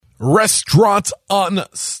Restaurant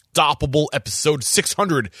Unstoppable, episode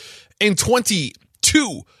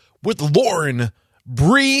 622 with Lauren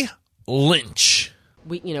Bree Lynch.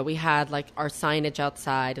 We had like our signage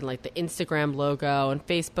outside and like the Instagram logo and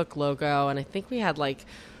Facebook logo, and I think we had like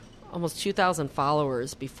almost 2,000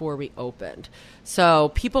 followers before we opened.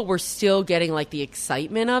 So people were still getting like the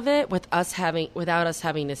excitement of it without us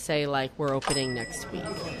having to say like we're opening next week.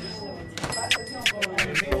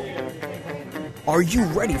 Are you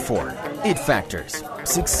ready for it factors,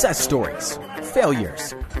 success stories,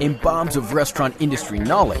 failures, and bombs of restaurant industry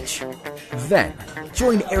knowledge? Then,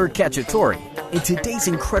 join Eric Cacciatore and today's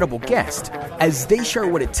incredible guest as they share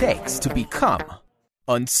what it takes to become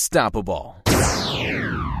unstoppable.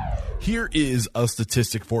 Here is a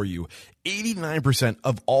statistic for you. 89%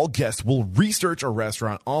 of all guests will research a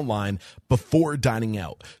restaurant online before dining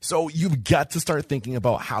out. So you've got to start thinking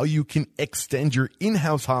about how you can extend your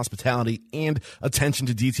in-house hospitality and attention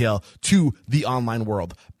to detail to the online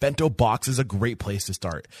world. Bento Box is a great place to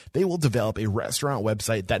start. They will develop a restaurant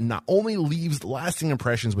website that not only leaves lasting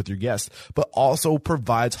impressions with your guests, but also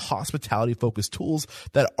provides hospitality-focused tools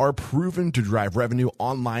that are proven to drive revenue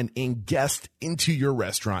online and guests into your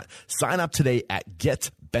restaurant. Sign up today at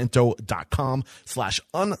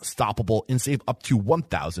getbento.com/unstoppable and save up to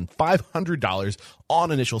 $1,500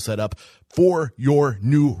 on initial setup for your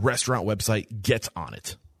new restaurant website. Get on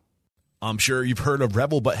it. I'm sure you've heard of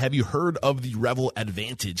Revel, but have you heard of the Revel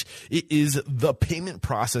Advantage? It is the payment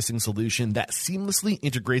processing solution that seamlessly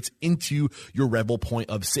integrates into your Revel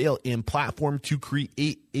point of sale and platform to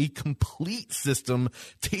create a complete system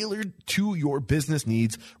tailored to your business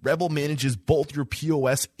needs. Revel manages both your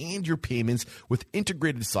POS and your payments with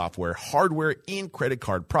integrated software, hardware, and credit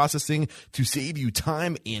card processing to save you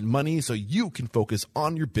time and money so you can focus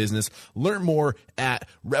on your business. Learn more at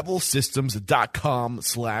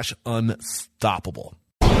revelsystems.com/unstoppable.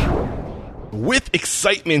 With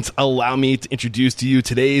excitement, allow me to introduce to you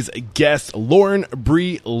today's guest, Lauren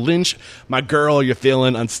Bree Lynch. My girl, you're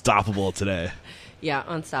feeling unstoppable today. Yeah,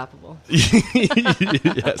 unstoppable.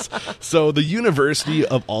 Yes. So the University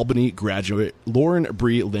of Albany graduate Lauren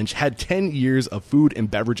Bree Lynch had 10 years of food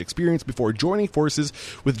and beverage experience before joining forces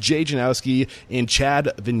with Jay Janowski and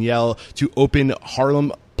Chad Vignell to open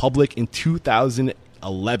Harlem Public in 2011.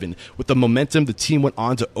 With the momentum, the team went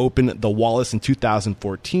on to open the Wallace in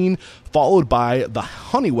 2014, followed by the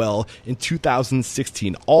Honeywell in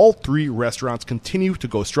 2016. All three restaurants continue to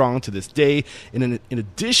go strong to this day. And in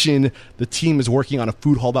addition, the team is working on a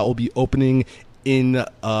food hall that will be opening in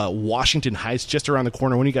Washington Heights, just around the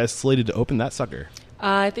corner. When are you guys slated to open that sucker?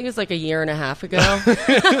 I think it was like a year and a half ago.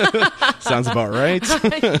 Sounds about right.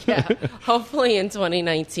 Yeah, hopefully in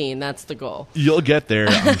 2019. That's the goal. You'll get there,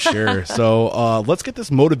 I'm sure. So let's get this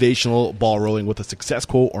motivational ball rolling with a success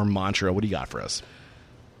quote or mantra. What do you got for us?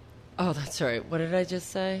 Oh, that's right. What did I just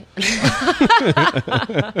say?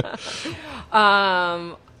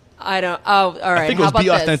 I don't. Oh, all right. I think it was be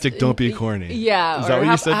authentic, don't be corny. Yeah. Is that what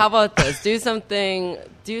you said? How about this?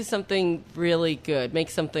 Do something really good.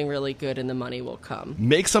 Make something really good, and the money will come.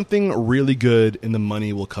 Make something really good, and the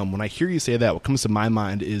money will come. When I hear you say that, what comes to my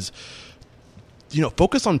mind is,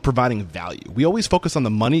 focus on providing value. We always focus on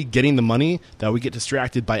the money, getting the money, that we get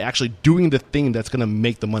distracted by actually doing the thing that's going to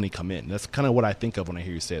make the money come in. That's kind of what I think of when I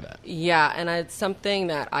hear you say that. Yeah, and it's something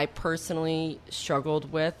that I personally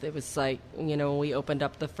struggled with. It was like, when we opened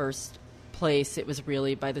up the first place, it was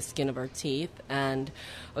really by the skin of our teeth, and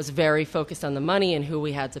I was very focused on the money and who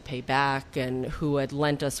we had to pay back and who had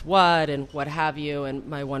lent us what and what have you. And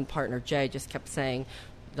my one partner, Jay, just kept saying,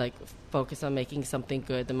 like, focus on making something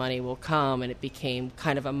good, the money will come. And it became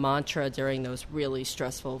kind of a mantra during those really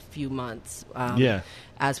stressful few months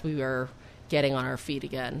as we were getting on our feet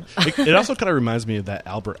again. It also kind of reminds me of that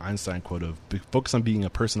Albert Einstein quote of focus on being a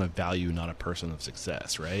person of value, not a person of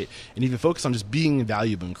success, right? And if you focus on just being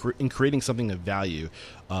valuable and creating something of value,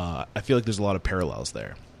 I feel like there's a lot of parallels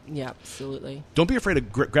there. Yeah, absolutely. Don't be afraid to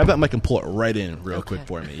grab that mic and pull it right in real quick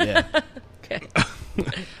for me. Yeah. Okay.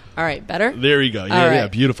 All right, better? There you go. Yeah,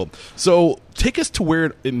 beautiful. So take us to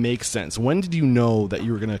where it makes sense. When did you know that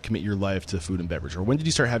you were going to commit your life to food and beverage? Or when did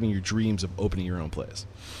you start having your dreams of opening your own place?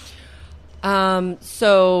 I'm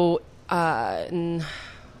not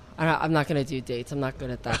going to do dates. I'm not good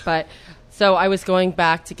at that. But so I was going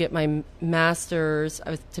back to get my master's. I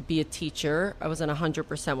was to be a teacher. I wasn't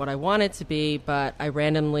 100% what I wanted to be, but I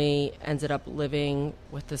randomly ended up living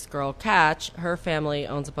with this girl, Catch. Her family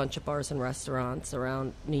owns a bunch of bars and restaurants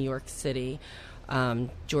around New York City.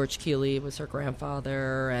 George Keeley was her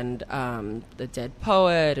grandfather, and the Dead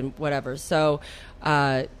Poet, and whatever. So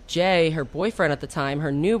Jay, her boyfriend at the time,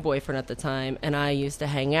 her new boyfriend at the time, and I used to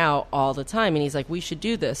hang out all the time. And he's like, we should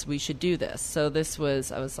do this. So this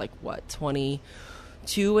was, I was like, what,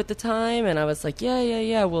 22 at the time? And I was like,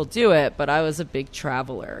 yeah, we'll do it. But I was a big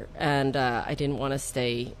traveler, and I didn't want to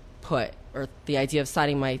stay put, or the idea of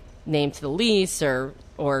signing my name to the lease or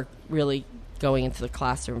really going into the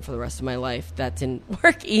classroom for the rest of my life, that didn't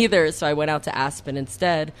work either. So I went out to Aspen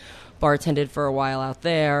instead, bartended for a while out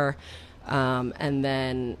there. And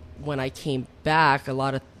then when I came back, a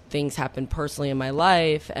lot of things happened personally in my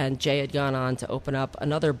life, and Jay had gone on to open up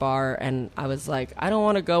another bar. And I was like, I don't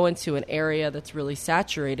want to go into an area that's really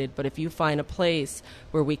saturated, but if you find a place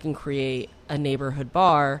where we can create a neighborhood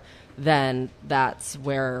bar, then that's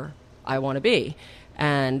where I want to be.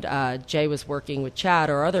 And Jay was working with Chad,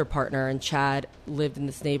 our other partner, and Chad lived in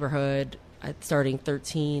this neighborhood starting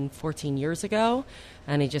 13, 14 years ago.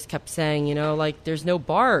 And he just kept saying, like, there's no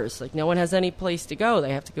bars. Like, no one has any place to go.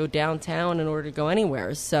 They have to go downtown in order to go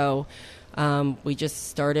anywhere. So we just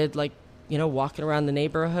started, like, walking around the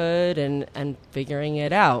neighborhood and figuring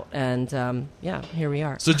it out. And, here we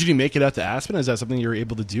are. So did you make it out to Aspen? Is that something you were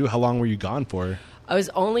able to do? How long were you gone for? I was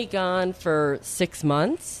only gone for 6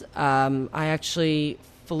 months. I actually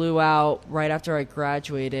flew out right after I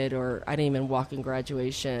graduated, or I didn't even walk in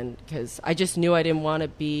graduation, because I just knew I didn't want to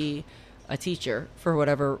be a teacher for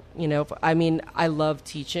whatever, I mean, I love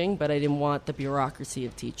teaching, but I didn't want the bureaucracy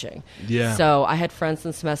of teaching. Yeah. So I had friends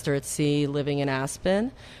in Semester at Sea living in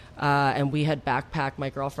Aspen. And we had backpacked,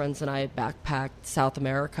 my girlfriends and I had backpacked South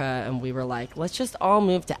America, and we were like, let's just all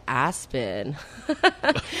move to Aspen.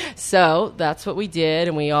 So that's what we did.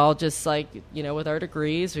 And we all just, like, with our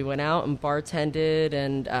degrees, we went out and bartended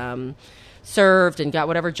and served and got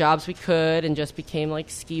whatever jobs we could, and just became like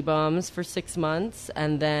ski bums for 6 months.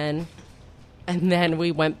 And then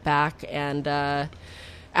we went back, and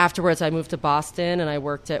afterwards, I moved to Boston, and I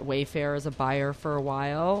worked at Wayfair as a buyer for a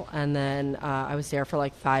while. And then I was there for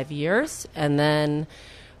like 5 years. And then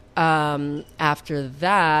after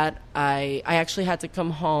that, I actually had to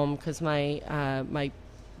come home because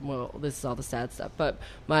well, this is all the sad stuff, but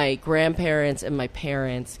my grandparents and my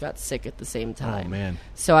parents got sick at the same time. Oh, man.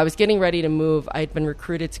 So I was getting ready to move. I'd been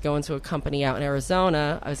recruited to go into a company out in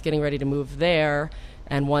Arizona. I was getting ready to move there.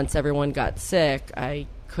 And once everyone got sick, I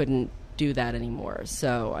couldn't do that anymore.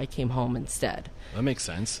 So I came home instead. That makes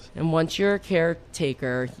sense. And once you're a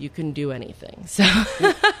caretaker, you can do anything. So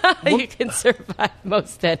you can survive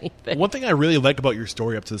most anything. One thing I really liked about your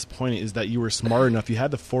story up to this point is that you were smart enough. You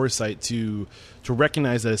had the foresight to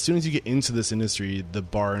recognize that as soon as you get into this industry, the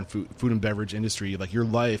bar and food and beverage industry, like, your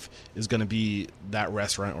life is going to be that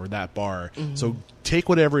restaurant or that bar. Mm-hmm. So take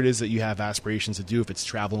whatever it is that you have aspirations to do. If it's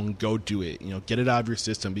traveling, go do it. Get it out of your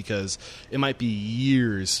system, because it might be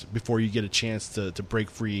years before you get a chance to break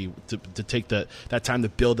free, to take that time to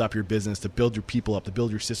build up your business, to build your people up, to build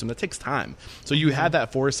your system. That takes time. So you had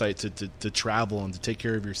that foresight to travel and to take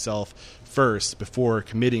care of yourself first before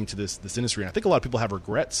committing to this industry. And I think a lot of people have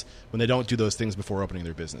regrets when they don't do those things before opening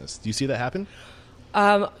their business. Do you see that happen?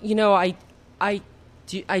 I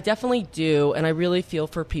definitely do, and I really feel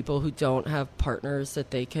for people who don't have partners that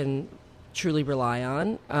they can truly rely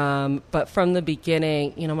on. But from the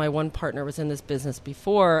beginning, my one partner was in this business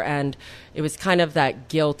before, and it was kind of that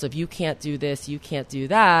guilt of, you can't do this, you can't do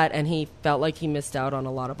that, and he felt like he missed out on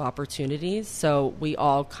a lot of opportunities. So we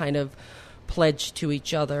all kind of pledged to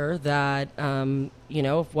each other that,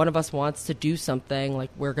 if one of us wants to do something, like,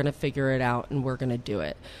 we're going to figure it out and we're going to do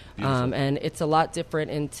it. And it's a lot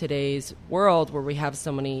different in today's world where we have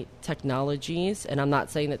so many technologies. And I'm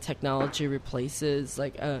not saying that technology replaces,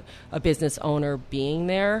 like, a business owner being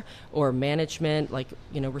there, or management, like,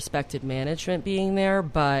 respected management being there.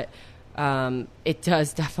 But it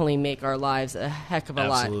does definitely make our lives a heck of a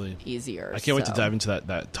lot easier. I can't wait to dive into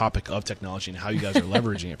that topic of technology and how you guys are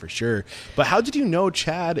leveraging it for sure. But how did you know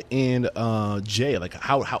Chad and Jay? Like,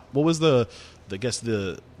 what was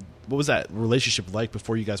what was that relationship like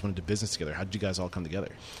before you guys went into business together? How did you guys all come together?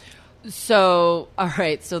 So, all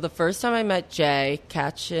right. So the first time I met Jay,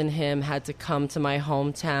 Catch and him had to come to my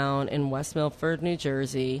hometown in West Milford, New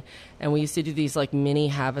Jersey. And we used to do these, like, mini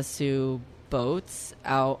Havasu boats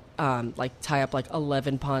out, like, tie up like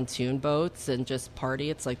 11 pontoon boats and just party.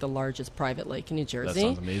 It's like the largest private lake in New Jersey. That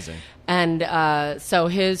sounds amazing. And so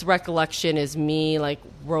his recollection is me, like,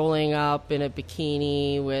 rolling up in a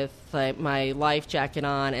bikini with, like, my life jacket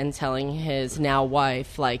on and telling his now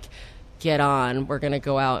wife, like, get on. We're going to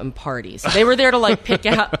go out and party. So they were there to like pick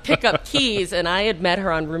up keys, and I had met her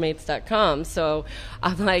on roommates.com. So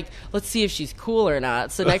I'm like, let's see if she's cool or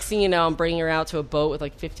not. So next thing you know, I'm bringing her out to a boat with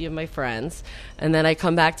like 50 of my friends. And then I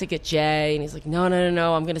come back to get Jay, and he's like, no,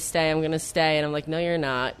 I'm going to stay. And I'm like, no, you're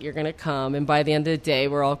not. You're going to come. And by the end of the day,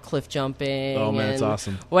 we're all cliff jumping. Oh, man, that's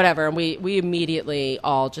awesome. Whatever. And we immediately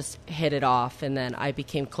all just hit it off. And then I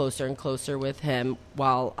became closer and closer with him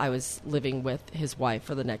while I was living with his wife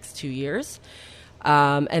for the next 2 years.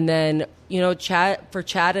 And then,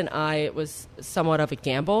 Chad and I, it was somewhat of a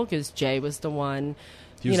gamble because Jay was the one.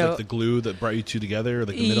 He was like the glue that brought you two together,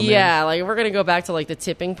 like the middleman? Yeah, like we're going to go back to like the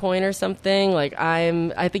tipping point or something. Like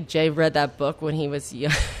I think Jay read that book when he was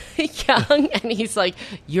young, and he's like,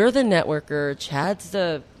 you're the networker, Chad's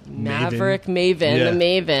the maverick maven, the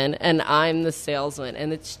maven, and I'm the salesman.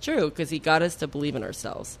 And it's true because he got us to believe in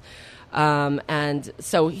ourselves. And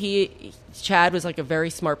so Chad was like a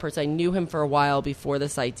very smart person. I knew him for a while before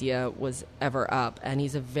this idea was ever up. And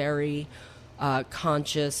he's a very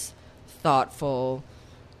conscious, thoughtful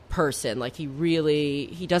person. Like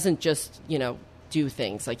he doesn't just, do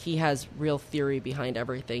things. Like he has real theory behind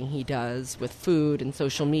everything he does with food and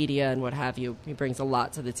social media and what have you. He brings a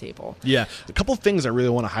lot to the table. Yeah. A couple of things I really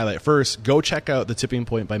want to highlight. First, go check out The Tipping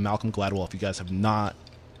Point by Malcolm Gladwell if you guys have not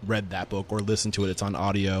read that book or listened to it. It's on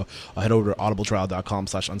audio. Head over to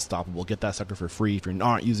audibletrial.com/unstoppable. Get that sucker for free if you're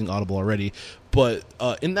not using Audible already. But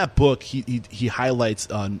in that book, he highlights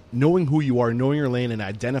knowing who you are, knowing your lane, and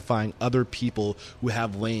identifying other people who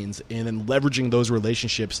have lanes, and then leveraging those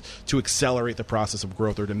relationships to accelerate the process of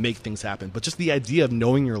growth or to make things happen. But just the idea of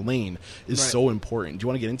knowing your lane is so important. Do you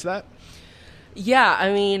want to get into that? Yeah,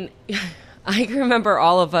 I mean, I remember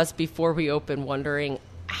all of us before we opened wondering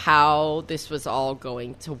how this was all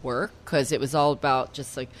going to work, because it was all about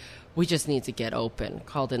just like, we just need to get open.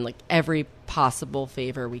 Called in like every possible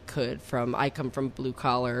favor we could I come from blue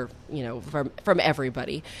collar, from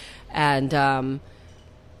everybody. And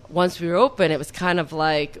once we were open, it was kind of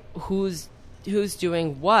like who's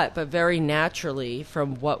doing what, but very naturally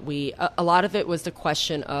from what a lot of it was the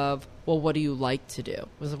question of, well, what do you like to do?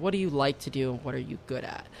 What do you like to do and what are you good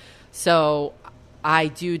at? So I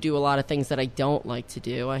do a lot of things that I don't like to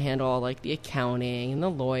do. I handle all like the accounting and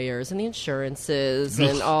the lawyers and the insurances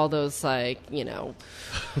and all those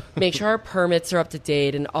make sure our permits are up to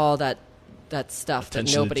date and all that stuff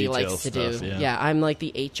that nobody likes to do. Yeah, I'm like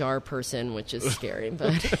the HR person, which is scary.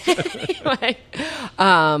 But anyway,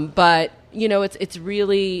 but it's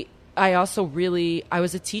really. I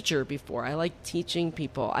was a teacher before. I like teaching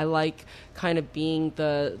people. I like kind of being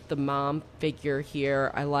the mom figure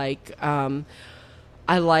here. I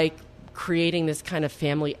like creating this kind of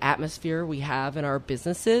family atmosphere we have in our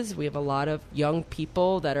businesses. We have a lot of young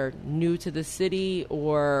people that are new to the city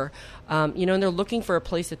or, and they're looking for a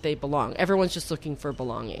place that they belong. Everyone's just looking for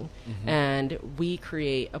belonging. Mm-hmm. And we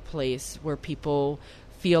create a place where people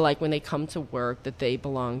feel like when they come to work that they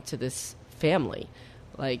belong to this family.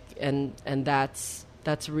 Like, and that's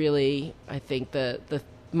really, I think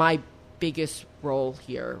my biggest role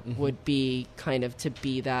here would be kind of to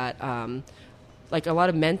be that, like a lot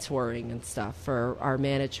of mentoring and stuff for our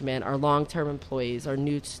management, our long-term employees, our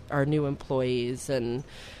new employees, and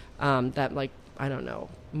that, like, I don't know,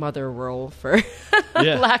 mother role for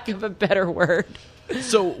lack of a better word.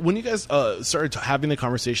 So when you guys started having the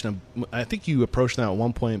conversation, I think you approached them at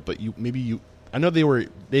one point, but I know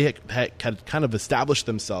they had kind of established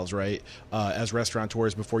themselves, right, as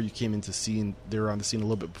restaurateurs before you came into scene. They were on the scene a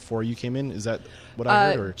little bit before you came in. Is that what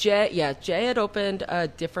I heard? Or? Jay had opened a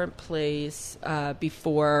different place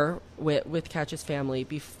before with Catch's family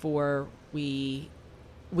before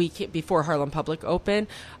before Harlem Public opened.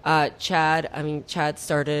 Chad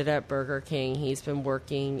started at Burger King. He's been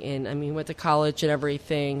working he went to college and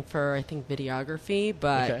everything for, I think, videography,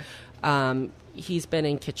 but he's been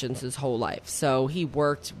in kitchens his whole life. So he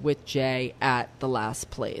worked with Jay at the last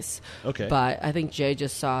place. Okay. But I think Jay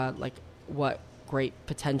just saw like what great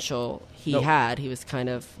potential he had. He was kind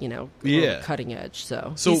of, cutting edge.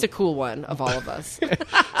 So he's the cool one of all of us.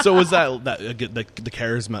 So was that the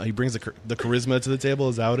charisma? He brings the charisma to the table?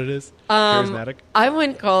 Is that what it is? Charismatic? I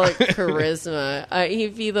wouldn't call it charisma.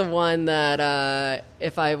 He'd be the one that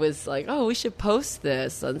if I was like, oh, we should post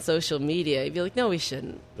this on social media, he'd be like, no, we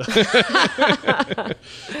shouldn't.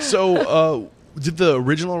 So did the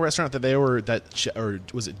original restaurant or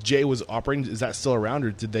was it Jay was operating, is that still around,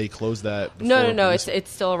 or did they close that before? No, it's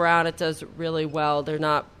still around. It does really well. They're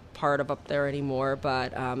not part of up there anymore,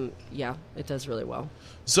 but it does really well.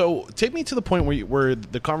 So take me to the point where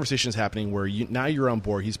the conversation is happening, where now you're on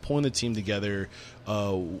board. He's pulling the team together.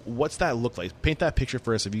 What's that look like? Paint that picture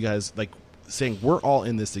for us of you guys, like saying, we're all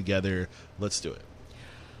in this together, let's do it?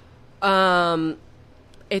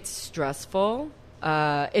 It's stressful.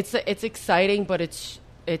 It's exciting, but it's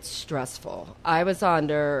stressful. I was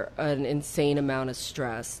under an insane amount of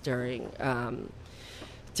stress during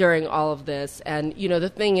all of this. And, the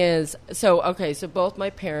thing is, so both my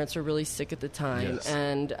parents were really sick at the time. Yes.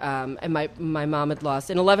 And my mom had lost,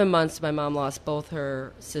 in 11 months, my mom lost both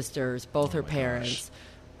her sisters, both her parents,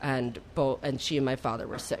 and she and my father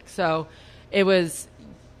were sick. So it was,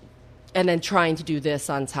 and then trying to do this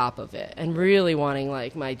on top of it and really wanting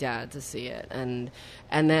like my dad to see it. And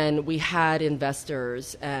then we had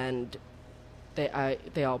investors and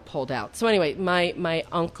they all pulled out. So anyway, my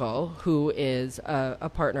uncle, who is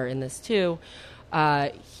a partner in this too,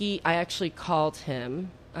 I actually called him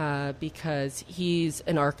because he's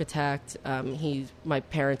an architect. My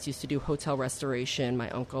parents used to do hotel restoration. My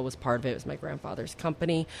uncle was part of it. It was my grandfather's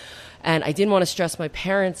company. And I didn't want to stress my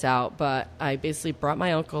parents out, but I basically brought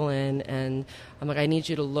my uncle in, and I'm like, I need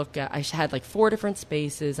you to look at, I had like 4 different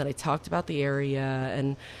spaces, and I talked about the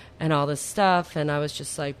area and all this stuff. And I was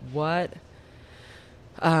just like, what?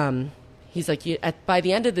 He's like, by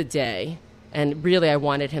the end of the day, and really I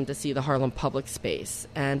wanted him to see the Harlem Public Space.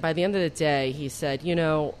 And by the end of the day, he said,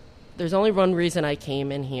 there's only one reason I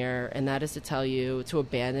came in here, and that is to tell you to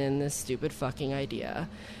abandon this stupid fucking idea.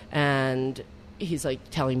 And he's like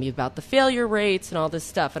telling me about the failure rates and all this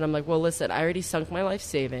stuff. And I'm like, well, listen, I already sunk my life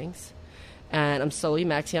savings, and I'm slowly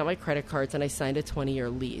maxing out my credit cards, and I signed a 20-year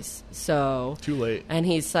lease. So too late. And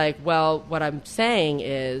he's like, well, what I'm saying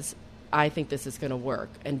is, I think this is going to work,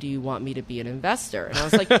 and do you want me to be an investor? And I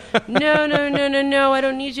was like, no, I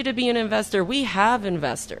don't need you to be an investor. We have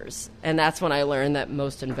investors. And that's when I learned that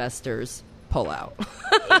most investors pull out.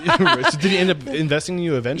 So did he end up investing in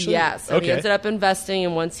you eventually? Yes. So okay. He ended up investing,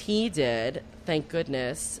 and once he did, thank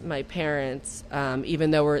goodness, my parents,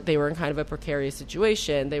 even though they were in kind of a precarious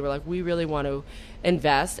situation, they were like, we really want to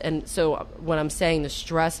invest. And so when I'm saying the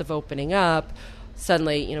stress of opening up,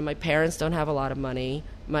 suddenly, my parents don't have a lot of money.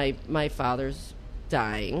 My father's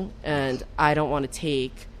dying, and I don't want to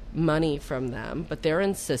take money from them, but they're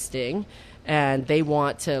insisting, and they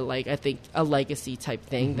want to, I think, a legacy type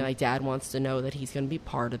thing. Mm-hmm. My dad wants to know that he's going to be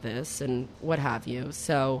part of this and what have you.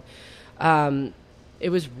 So it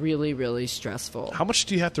was really, really stressful. How much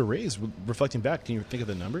do you have to raise? Reflecting back, can you think of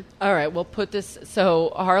the number? All right, we'll put this.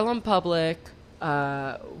 So Harlem Public,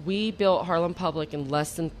 we built Harlem Public in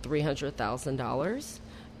less than $300,000.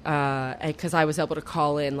 Because I was able to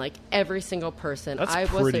call in every single person. That's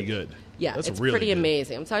pretty good. Yeah, that's it's really pretty good.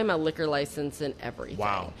 Amazing. I'm talking about liquor license and everything.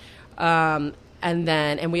 Wow.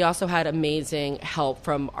 And we also had amazing help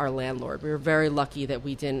from our landlord. We were very lucky that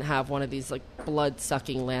we didn't have one of these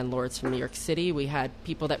blood-sucking landlords from New York City. We had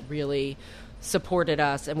people that really supported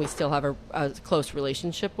us, and we still have a close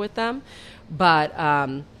relationship with them. But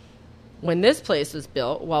when this place was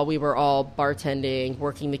built, while we were all bartending,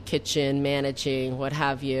 working the kitchen, managing, what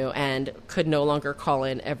have you, and could no longer call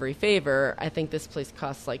in every favor, I think this place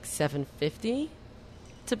costs $750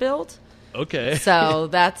 to build. Okay. So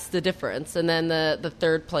that's the difference. And then the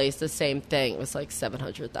third place, the same thing. It was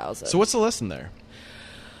 $700,000. So what's the lesson there?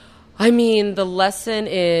 I mean, the lesson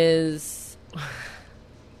is,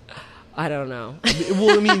 I don't know.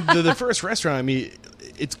 Well, the first restaurant,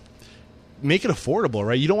 it's make it affordable,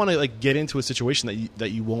 right? You don't want to get into a situation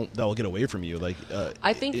that will get away from you.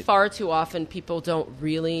 I think far too often people don't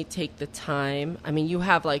really take the time. I mean, you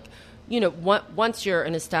have once you're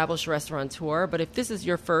an established restaurateur, but if this is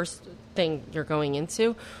your first thing you're going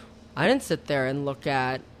into, I didn't sit there and look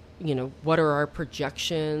at, what are our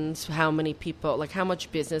projections? How many people, how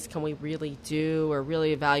much business can we really do, or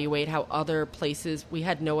really evaluate how other places, we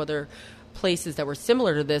had no other places that were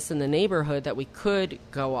similar to this in the neighborhood that we could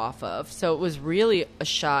go off of. So it was really a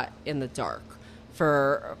shot in the dark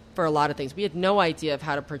for a lot of things. We had no idea of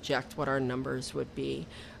how to project what our numbers would be.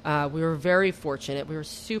 We were very fortunate. We were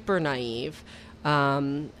super naive,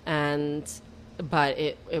 but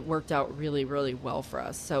it worked out really, really well for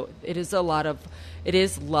us. So it is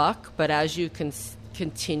luck, but as you can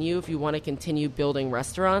continue, if you want to continue building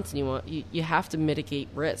restaurants, and you have to mitigate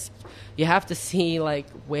risk. You have to see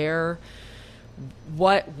what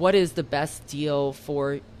is the best deal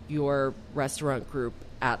for your restaurant group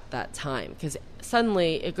at that time, because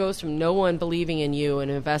suddenly it goes from no one believing in you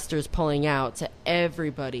and investors pulling out to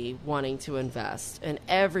everybody wanting to invest and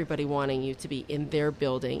everybody wanting you to be in their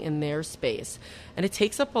building, in their space. And it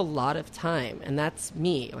takes up a lot of time. And that's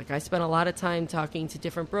me. I spent a lot of time talking to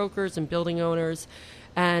different brokers and building owners,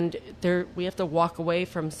 and we have to walk away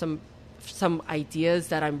from some ideas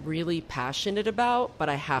that I'm really passionate about, but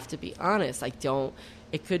I have to be honest.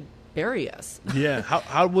 It could bury us. Yeah.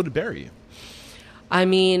 How would it bury you? I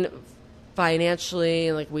mean,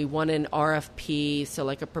 financially, like we won an RFP, so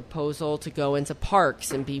like a proposal to go into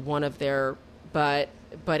parks and be one of their, but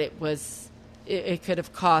it could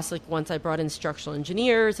have cost, like once I brought in structural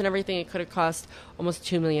engineers and everything, it could have cost almost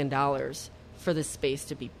 $2 million for this space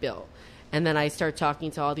to be built. And then I start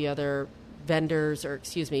talking to all the other vendors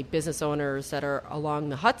business owners that are along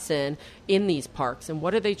the Hudson in these parks, and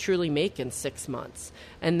what do they truly make in 6 months?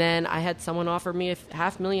 And then I had someone offer me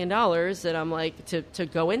 $500,000, and I'm like, to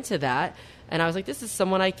go into that. And I was like, this is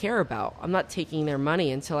someone I care about. I'm not taking their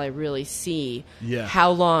money until I really see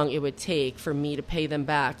how long it would take for me to pay them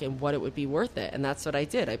back and what it would be worth it. And that's what I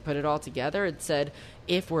did. I put it all together and said,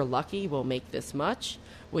 if we're lucky, we'll make this much,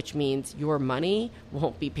 which means your money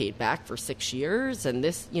won't be paid back for 6 years. And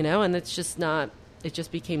this, and it's just not, it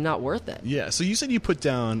just became not worth it. Yeah. So you said you put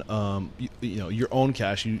down, your own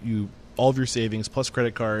cash, you all of your savings plus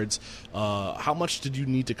credit cards. How much did you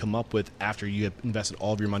need to come up with after you had invested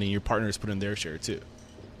all of your money and your partners put in their share too?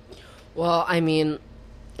 Well, I mean,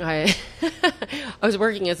 I was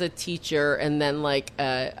working as a teacher, and then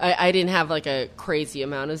I didn't have like a crazy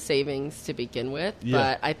amount of savings to begin with,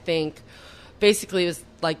 but I think basically it was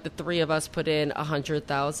like the three of us put in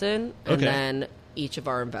 $100,000, and then each of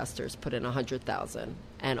our investors put in $100,000,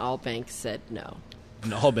 and all banks said no.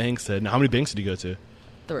 And all banks said no. How many banks did you go to?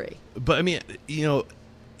 3. But I mean, you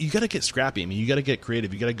got to get scrappy. I mean, you got to get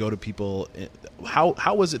creative. You got to go to people.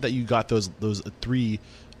 How was it that you got those 3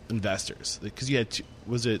 investors? Because you had 2,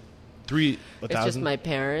 was it 3? It's just my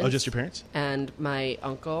parents. Oh, just your parents? And my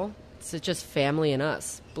uncle. It's just family and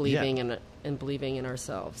us believing in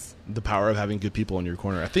ourselves. The power of having good people in your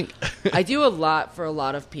corner, I think. I do a lot for a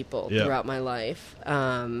lot of people throughout my life,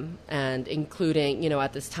 and including,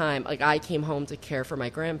 at this time, like I came home to care for my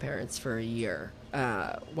grandparents for a year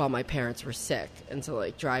while my parents were sick, and to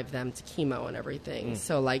like drive them to chemo and everything.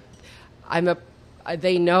 So like,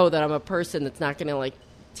 they know that I'm a person that's not going to like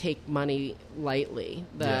take money lightly,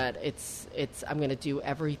 that it's I'm going to do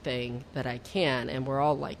everything that I can, and we're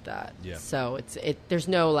all like that. So there's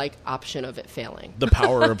no like option of it failing. The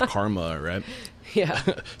power of karma, right? Yeah.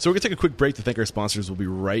 So we're going to take a quick break to thank our sponsors. We'll be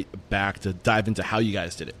right back to dive into how you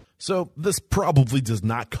guys did it. So this probably does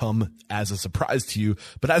not come as a surprise to you,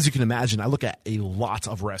 but as you can imagine, I look at a lot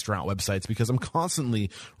of restaurant websites because I'm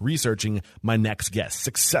constantly researching my next guest,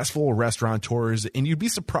 successful restaurateurs, and you'd be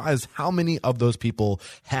surprised how many of those people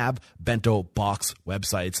have bento box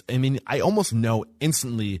websites. I mean, I almost know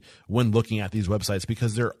instantly when looking at these websites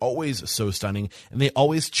because they're always so stunning, and they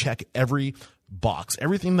always check every box.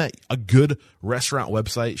 Everything that a good restaurant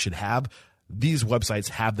website should have, these websites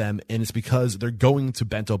have them, and it's because they're going to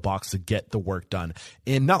Bento Box to get the work done.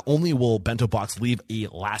 And not only will Bento Box leave a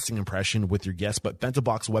lasting impression with your guests, but Bento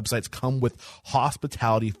Box websites come with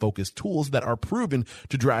hospitality-focused tools that are proven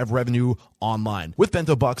to drive revenue online. With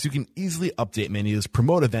Bento Box, you can easily update menus,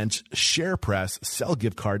 promote events, share press, sell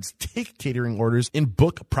gift cards, take catering orders, and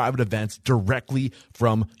book private events directly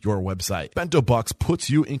from your website. Bento Box puts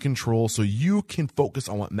you in control so you can focus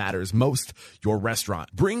on what matters most, your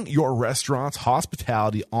restaurant. Bring your restaurant's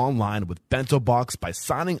hospitality online with Bento Box by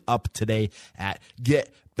signing up today at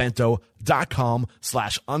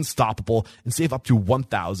getbento.com/unstoppable and save up to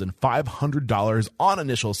 $1,500 on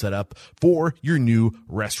initial setup for your new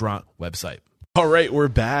restaurant website. All right, we're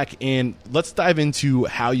back, and let's dive into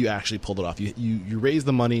how you actually pulled it off. You raised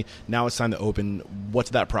the money. Now it's time to open. What's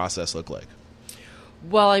that process look like?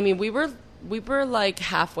 Well, I mean, we were like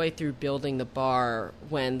halfway through building the bar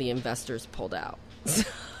when the investors pulled out. So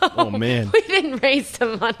oh man, we didn't raise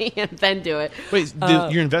the money and then do it. Wait,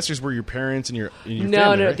 your investors were your parents and your family,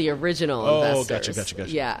 no, right? The original investors. Gotcha.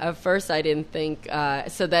 Yeah, at first I didn't think.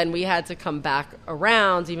 So then we had to come back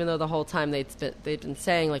around, even though the whole time they'd been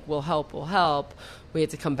saying like we'll help. We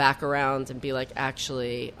had to come back around and be like,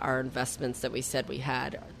 actually, our investments that we said we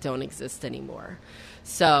had don't exist anymore.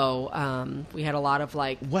 So we had a lot of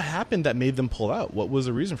like. What happened that made them pull out? What was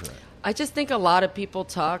the reason for that? I just think a lot of people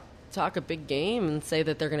talk a big game and say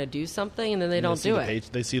that they're going to do something, and then they don't do it.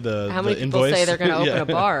 They see the How many invoice? people say they're going to open a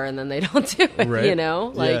bar and then they don't do it? Right.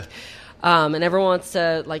 And everyone wants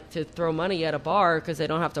to throw money at a bar because they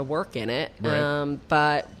don't have to work in it. Right.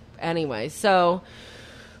 But anyway, so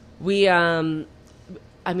we, how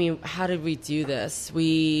did we do this?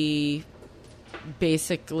 We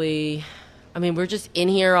basically I mean, we're just in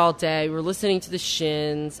here all day. We're listening to the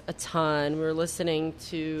Shins a ton. We're listening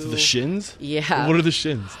to The Shins? Yeah. What are the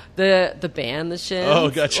Shins? The band, the Shins. Oh,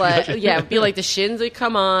 gotcha. Yeah, it'd be like the Shins would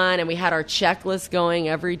come on, and we had our checklist going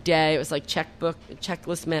every day. It was like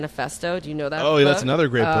Checklist Manifesto. Do you know that? Oh, book? that's another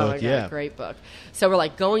great Oh, book. my God, Yeah, great book. So we're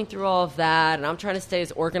like going through all of that, and I'm trying to stay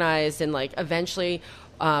as organized. And like eventually,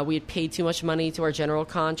 we had paid too much money to our general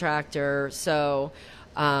contractor, so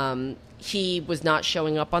he was not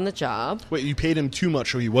showing up on the job. Wait, you paid him too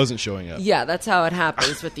much, so he wasn't showing up? Yeah, that's how it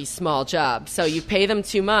happens with these small jobs. So you pay them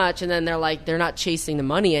too much, and then they're not chasing the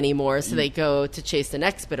money anymore, so they go to chase the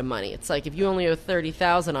next bit of money. It's like if you only owe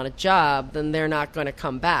 $30,000 on a job, then they're not going to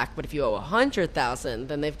come back. But if you owe $100,000,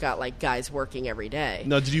 then they've got like guys working every day.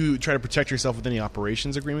 Now, did you try to protect yourself with any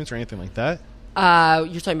operations agreements or anything like that?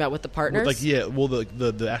 You're talking about with the partners?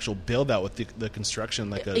 The actual build out with the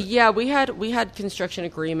construction, Yeah, we had construction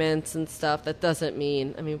agreements and stuff. That doesn't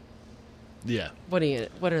mean, I mean, yeah. What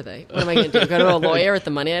are they? What am I going to do? Go to a lawyer with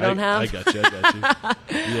the money I don't have? I got you.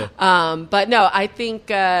 Yeah. But no, I think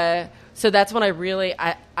so. That's when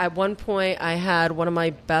at one point I had one of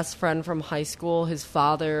my best friend from high school. His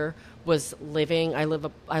father was living. I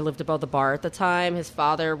lived above the bar at the time. His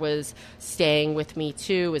father was staying with me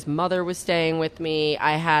too. His mother was staying with me.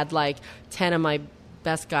 I had like 10 of my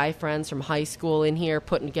best guy friends from high school in here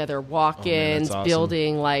putting together walk-ins, that's awesome.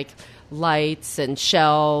 building like lights and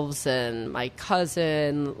shelves, and my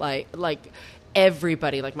cousin, like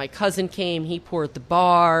everybody, like my cousin came, he poured the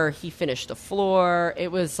bar, he finished the floor.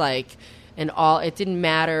 It was like it didn't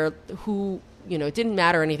matter who, it didn't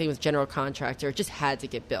matter anything with general contractor. It just had to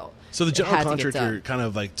get built. So the general contractor kind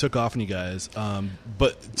of like took off on you guys.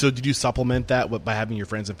 But so did you supplement that by having your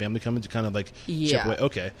friends and family come in to kind of like chip away?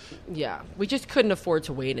 Okay. Yeah. We just couldn't afford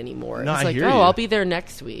to wait anymore. No, it's I like, hear you. I'll be there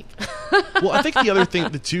next week. Well, I think the other thing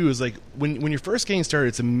too is like when you're first getting started,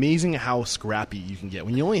 it's amazing how scrappy you can get.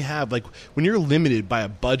 When you only have when you're limited by a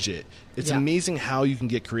budget, it's amazing how you can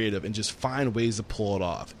get creative and just find ways to pull it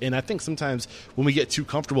off. And I think sometimes when we get too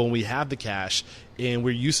comfortable and we have the cash and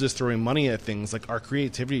we're used to just throwing money at things, like our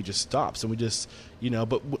creativity just stops, and we just,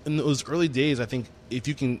 but in those early days, I think if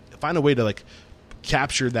you can find a way to like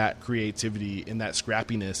capture that creativity and that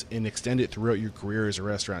scrappiness and extend it throughout your career as a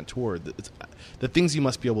restaurateur, the things you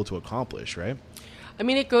must be able to accomplish, right? I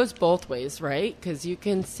mean, it goes both ways, right? Because you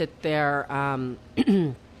can sit there,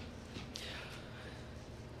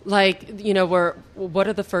 what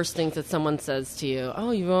are the first things that someone says to you? Oh,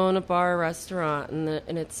 you own a bar or restaurant.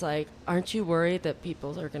 And it's like, aren't you worried that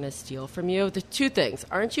people are going to steal from you? The two things.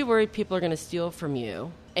 Aren't you worried people are going to steal from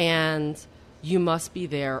you? And you must be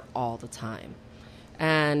there all the time.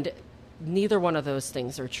 And neither one of those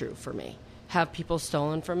things are true for me. Have people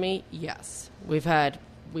stolen from me? Yes. We've had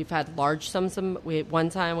large sums of, one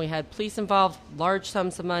time we had police involved, large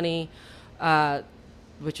sums of money,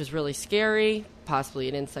 which was really scary, possibly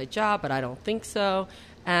an inside job, but I don't think so.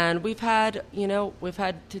 And we've had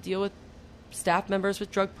to deal with staff members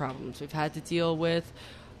with drug problems. We've had to deal with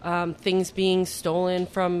things being stolen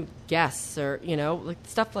from guests or, like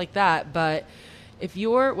stuff like that. But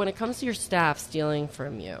when it comes to your staff stealing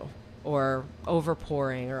from you or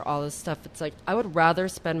overpouring or all this stuff, it's like I would rather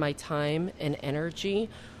spend my time and energy,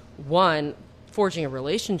 one, forging a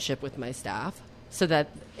relationship with my staff, so that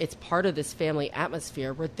it's part of this family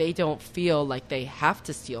atmosphere where they don't feel like they have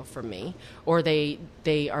to steal from me, or they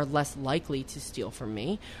are less likely to steal from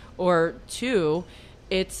me. Or two,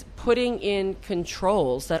 it's putting in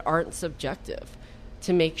controls that aren't subjective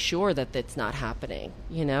to make sure that it's not happening.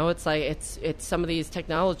 It's like it's some of these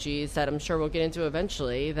technologies that I'm sure we'll get into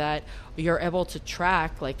eventually that you're able to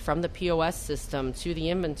track, like from the POS system to the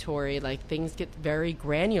inventory. Like things get very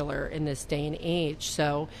granular in this day and age.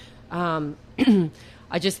 So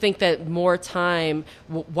I just think that more time,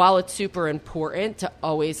 while it's super important to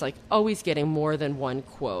always getting more than one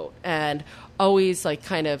quote and always like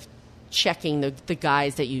kind of checking the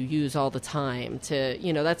guys that you use all the time to,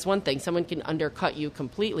 that's one thing. Someone can undercut you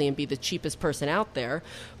completely and be the cheapest person out there,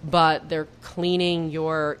 but they're cleaning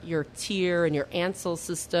your tier and your Ansel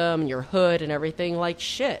system and your hood and everything like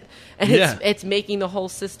shit. And it's making the whole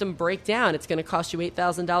system break down. It's going to cost you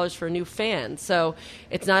 $8,000 for a new fan. So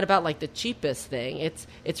it's not about like the cheapest thing. It's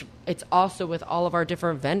also with all of our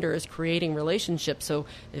different vendors creating relationships. So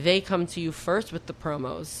they come to you first with the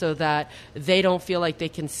promos so that they don't feel like they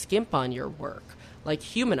can skimp on your work, like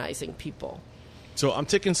humanizing people. So I'm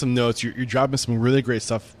taking some notes. You're dropping some really great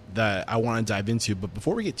stuff that I want to dive into. But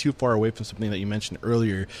before we get too far away from something that you mentioned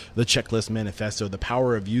earlier, the checklist manifesto, the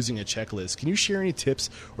power of using a checklist, can you share any tips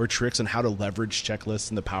or tricks on how to leverage checklists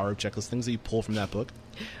and the power of checklists, things that you pull from that book?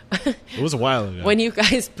 It was a while ago. When you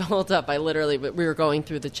guys pulled up, we were going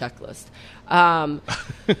through the checklist.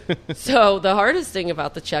 So the hardest thing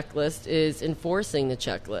about the checklist is enforcing the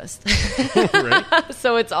checklist. Right.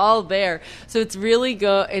 So it's all there. So it's really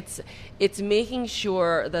it's making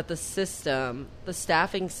sure that the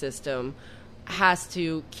staffing system has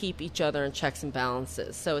to keep each other in checks and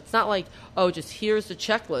balances. So it's not like, oh, just here's the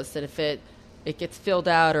checklist, and if it gets filled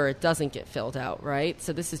out or it doesn't get filled out, right?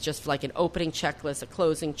 So this is just like an opening checklist, a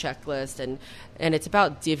closing checklist, and it's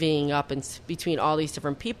about divvying up between all these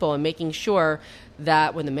different people and making sure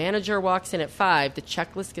that when the manager walks in at 5, the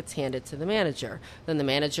checklist gets handed to the manager. Then the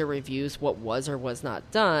manager reviews what was or was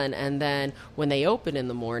not done, and then when they open in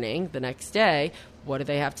the morning, the next day, what do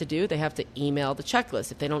they have to do? They have to email the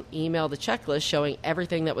checklist. If they don't email the checklist showing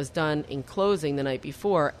everything that was done in closing the night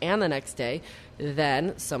before and the next day,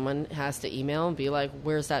 then someone has to email and be like,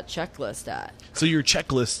 where's that checklist at? So your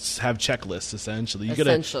checklists have checklists, essentially. You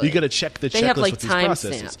Essentially. gotta check the They checklist have, like, with these time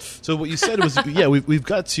processes. stamps. So what you said was, yeah, we've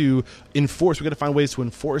got to enforce. We've got to find ways to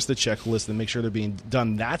enforce the checklist and make sure they're being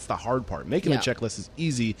done. That's the hard part. Making Yeah. the checklist is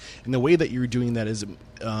easy, and the way that you're doing that is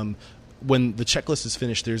when the checklist is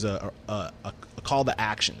finished, there's a call to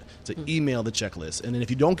action to email the checklist. And then if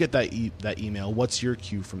you don't get that email, what's your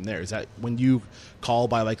cue from there? Is that when you call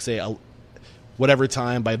by, like, say, whatever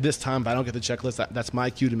time, by this time, if I don't get the checklist, that's my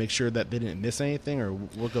cue to make sure that they didn't miss anything, or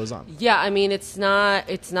what goes on? Yeah, I mean, it's not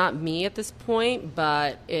me at this point,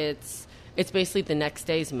 but it's basically the next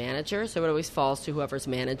day's manager. So it always falls to whoever's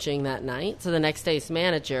managing that night. So the next day's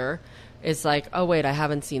manager is like, oh, wait, I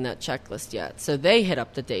haven't seen that checklist yet. So they hit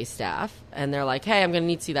up the day staff, and they're like, hey, I'm going to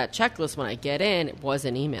need to see that checklist when I get in. It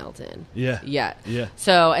wasn't emailed in yet. Yeah.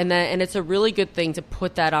 So, and it's a really good thing to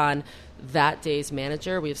put that on that day's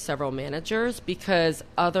manager. We have several managers, because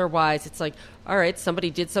otherwise it's like, all right,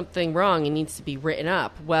 somebody did something wrong and needs to be written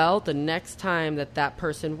up. Well, the next time that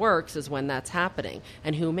person works is when that's happening,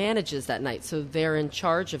 and who manages that night. So they're in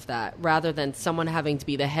charge of that, rather than someone having to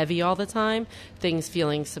be the heavy all the time, things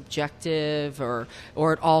feeling subjective or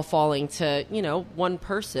it all falling to, one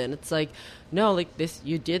person. It's like, no, like this,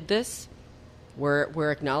 you did this.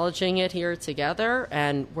 We're acknowledging it here together,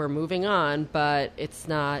 and we're moving on. But it's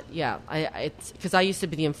not. Yeah, it's because I used to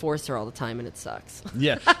be the enforcer all the time, and it sucks.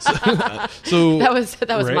 Yeah. So that was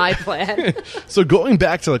right? my plan. So going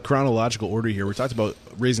back to the chronological order here, we talked about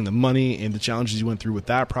raising the money and the challenges you went through with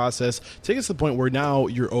that process. Take us to the point where now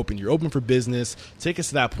you're open. You're open for business. Take us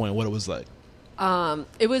to that point. What it was like.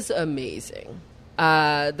 It was amazing.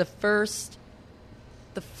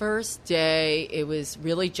 The first day, it was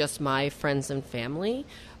really just my friends and family.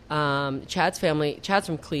 Chad's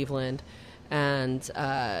from Cleveland, and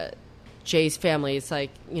Jay's family is like,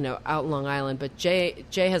 out in Long Island. But Jay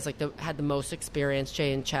has had the most experience.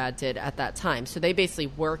 Jay and Chad did at that time, so they basically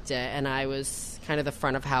worked it, and I was kind of the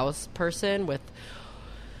front of house person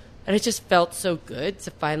and it just felt so good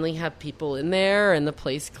to finally have people in there and the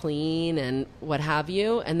place clean and what have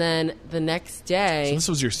you. And then the next day... So this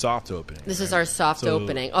was your soft opening. This is our soft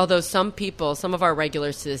opening. Although some of our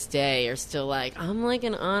regulars to this day are still like, I'm like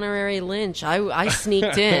an honorary Lynch. I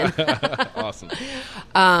sneaked in. Awesome.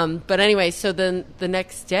 But anyway, so then the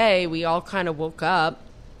next day we all kind of woke up,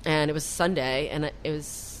 and it was Sunday, and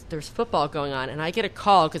there's football going on. And I get a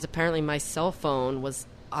call because apparently my cell phone was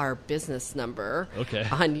our business number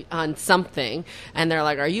on something, and they're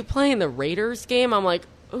like, are you playing the Raiders game? I'm like,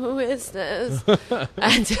 who is this?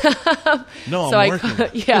 And no, so I'm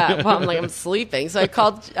working. I'm like, I'm sleeping. So I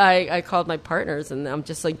called my partners, and I'm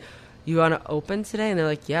just like, you want to open today? And they're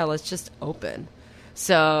like, yeah, let's just open.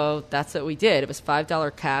 So that's what we did. It was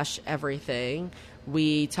 $5 cash, everything.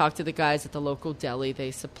 We talked to the guys at the local deli.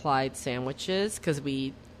 They supplied sandwiches because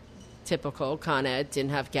typical Con Ed didn't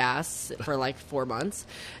have gas for like 4 months,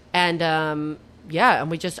 and and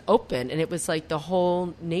we just opened, and it was like the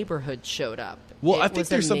whole neighborhood showed up. Well, I think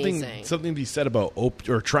there's something to be said about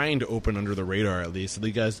trying to open under the radar, at least. So the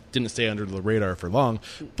guys didn't stay under the radar for long,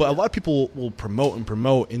 but a lot of people will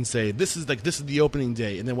promote and say this is the opening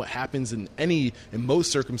day, and then what happens in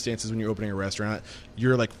most circumstances when you're opening a restaurant,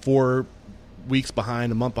 you're like 4 weeks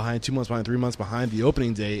behind, a month behind, 2 months behind, 3 months behind the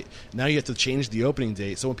opening date. Now you have to change the opening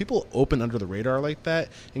date. So when people open under the radar like that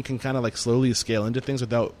and can kind of like slowly scale into things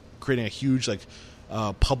without creating a huge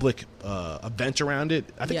public event around it,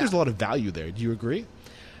 I think there's a lot of value there. Do you agree?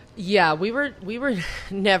 Yeah, we were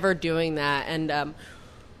never doing that, and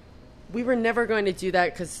we were never going to do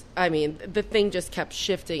that because the thing just kept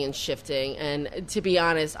shifting and shifting. And to be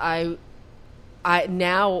honest,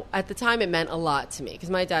 now at the time it meant a lot to me because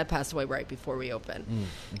my dad passed away right before we opened.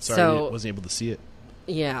 I'm sorry, So- I wasn't able to see it.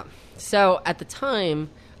 Yeah. So at the time,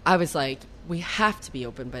 I was like, we have to be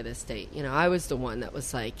open by this date. You know, I was the one that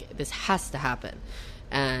was like, this has to happen.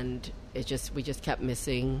 And we just kept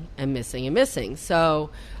missing and missing and missing. So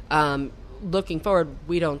looking forward,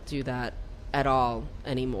 we don't do that at all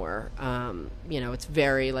anymore. You know, it's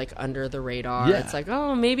very like under the radar. Yeah. It's like,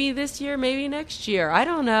 oh, maybe this year, maybe next year. I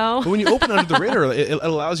don't know. But when you open under the radar, it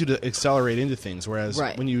allows you to accelerate into things. Whereas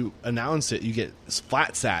Right. when you announce it, you get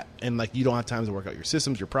flat sat, and like you don't have time to work out your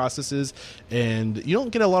systems, your processes, and you don't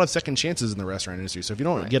get a lot of second chances in the restaurant industry. So if you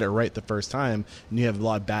don't Right. get it right the first time, and you have a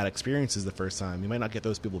lot of bad experiences the first time, you might not get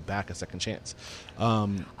those people back a second chance.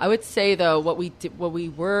 I would say though, what we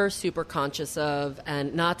were super conscious of,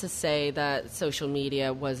 and not to say that social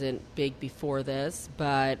media wasn't big before this,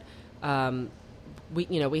 but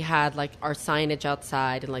we had like our signage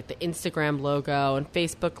outside and like the Instagram logo and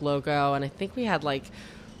Facebook logo, and I think we had like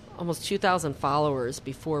almost 2,000 followers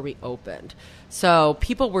before we opened. So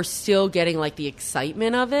people were still getting like the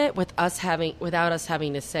excitement of it without us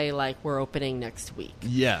having to say like we're opening next week.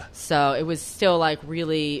 Yeah. So it was still like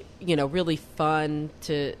really, really fun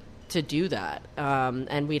to do that.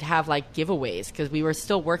 And we'd have like giveaways because we were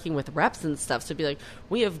still working with reps and stuff. So it'd be like,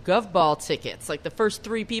 we have GovBall tickets, like the first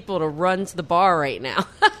 3 people to run to the bar right now.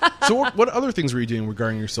 So what other things were you doing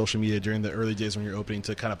regarding your social media during the early days when you're opening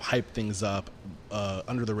to kind of hype things up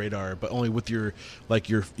under the radar, but only with your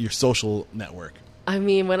social network? I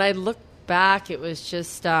mean, when I look back, it was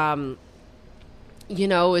just,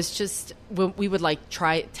 it's just when we would like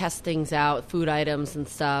test things out, food items and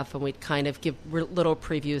stuff, and we'd kind of give little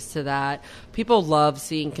previews to that. People love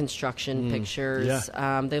seeing construction pictures.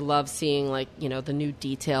 Yeah. They love seeing like, the new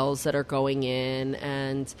details that are going in,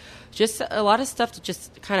 and just a lot of stuff to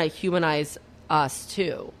just kind of humanize us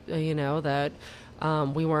too, that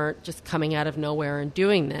we weren't just coming out of nowhere and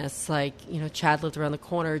doing this. Like, Chad lived around the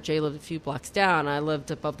corner, Jay lived a few blocks down, I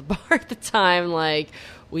lived above the bar at the time. Like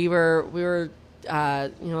we were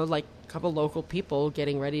like a couple local people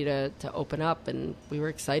getting ready to open up, and we were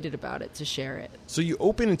excited about it, to share it. So you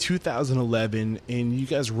opened in 2011, and you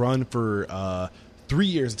guys run for 3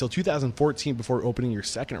 years until 2014 before opening your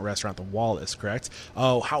second restaurant, the Wallace, correct?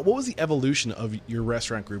 What was the evolution of your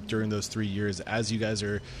restaurant group during those 3 years as you guys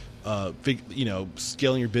are,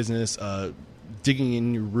 scaling your business, digging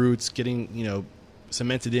in your roots, getting,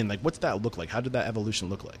 cemented in? Like, what's that look like? How did that evolution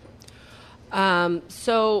look like?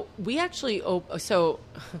 So we actually,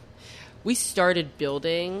 we started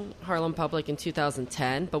building Harlem Public in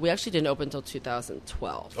 2010, but we actually didn't open until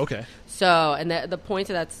 2012. Okay. So, and the point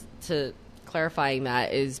of that, to clarifying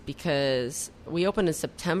that, is because we opened in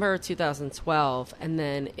September of 2012, and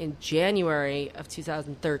then in January of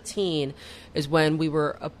 2013 is when we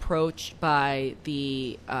were approached by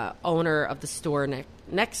the owner of the store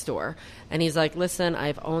next door, and he's like, listen,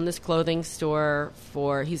 I've owned this clothing store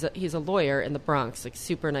he's a lawyer in the Bronx, like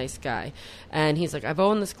super nice guy, and he's like, I've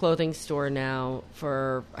owned this clothing store now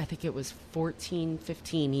for, I think it was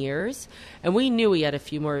 15 years, and we knew he had a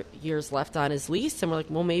few more years left on his lease, and we're like,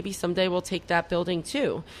 well, maybe someday we'll take that building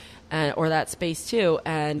too, or that space too.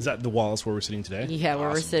 And is that the Wallace where we're sitting today? Yeah, where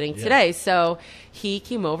we're Awesome. sitting Yeah. today. So he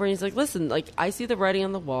came over and he's like, listen, like, I see the writing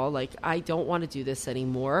on the wall. Like, I don't want to do this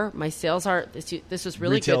anymore. My sales aren't, this was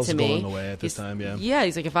really Retail's good to me. going away at this time, yeah. Yeah,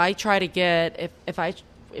 he's like, if I try to get, if I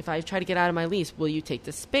try to get out of my lease, will you take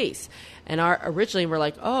this space? And originally we're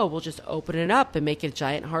like, oh, we'll just open it up and make it a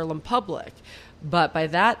giant Harlem Public. But by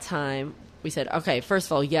that time, we said, okay, first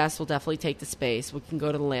of all, yes, we'll definitely take the space. We can go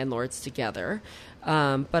to the landlords together.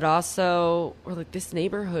 But also, we're like, this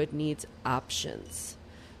neighborhood needs options.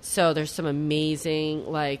 So there's some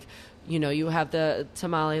amazing, like, you have the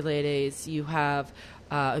Tamale Ladies, you have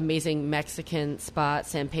amazing Mexican spot,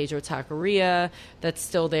 San Pedro Taqueria, that's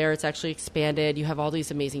still there. It's actually expanded. You have all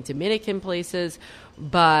these amazing Dominican places,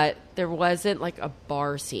 but there wasn't like a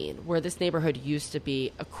bar scene where this neighborhood used to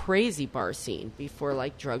be a crazy bar scene before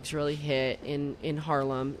like drugs really hit in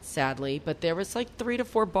Harlem, sadly. But there was like 3 to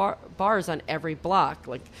 4 bars on every block.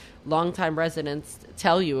 Like longtime residents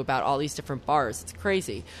tell you about all these different bars. It's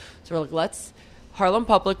crazy. So we're like, Harlem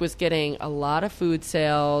Public was getting a lot of food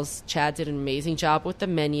sales. Chad did an amazing job with the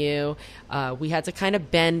menu. We had to kind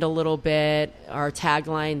of bend a little bit. Our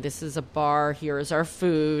tagline, "This is a bar, here is our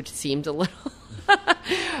food," seemed a little...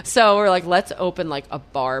 So we're like, let's open like a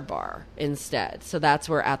bar instead. So that's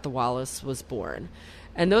where At the Wallace was born.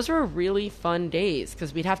 And those were really fun days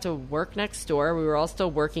because we'd have to work next door. We were all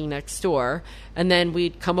still working next door. And then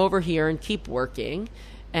we'd come over here and keep working.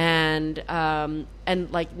 And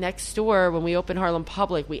like next door, when we opened Harlem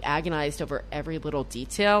Public, we agonized over every little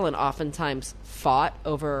detail and oftentimes fought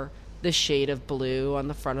over the shade of blue on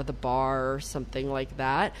the front of the bar or something like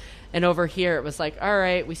that. And over here, it was like, all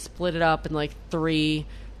right, we split it up in like three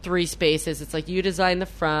spaces. It's like, you design the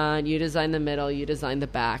front, you design the middle, you design the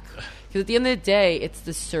back. Because at the end of the day, it's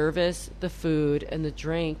the service, the food, and the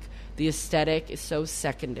drink. The aesthetic is so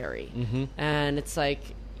secondary. Mm-hmm. And it's like,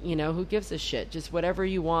 you know, who gives a shit? Just whatever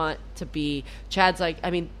you want to be. Chad's like, I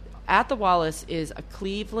mean, At the Wallace is a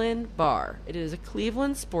Cleveland bar. It is a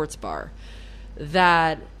Cleveland sports bar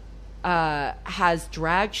that has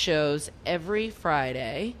drag shows every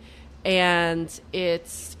Friday. And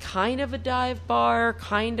it's kind of a dive bar,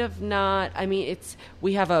 kind of not. I mean,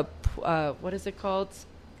 we have a, what is it called?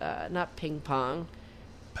 Not ping pong.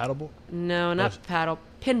 Paddleball? No, not paddle.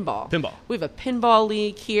 Pinball. Pinball. We have a pinball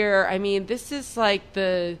league here. I mean, this is like,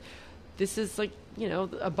 you know,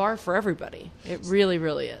 a bar for everybody. It really,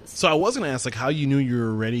 really is. So I was going to ask, like, how you knew you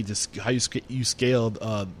were ready to, how you scaled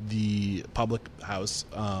the public house,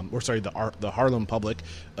 the Harlem Public,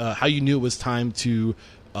 how you knew it was time to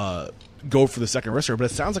go for the second restaurant.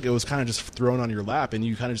 But it sounds like it was kind of just thrown on your lap, and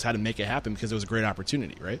you kind of just had to make it happen because it was a great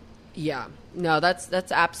opportunity, right? Yeah. No, that's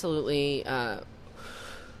absolutely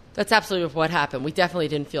what happened. We definitely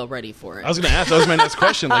didn't feel ready for it. I was going to ask. That was my next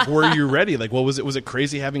question. Like, were you ready? Like, what was it? Was it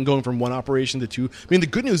crazy going from one operation to two? I mean, the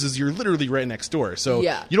good news is you're literally right next door, so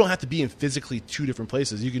yeah. You don't have to be in physically two different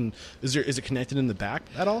places. You can. Is it connected in the back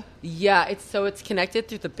at all? Yeah, it's connected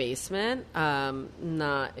through the basement.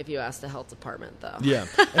 Not if you ask the health department, though. Yeah,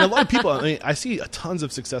 and a lot of people. I mean, I see tons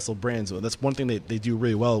of successful brands. That's one thing they do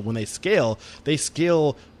really well. When they scale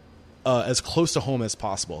as close to home as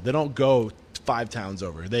possible. They don't go 5 towns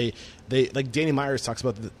over. They like Danny Myers talks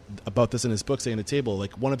about this in his book, Staying at the Table.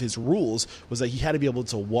 Like, one of his rules was that he had to be able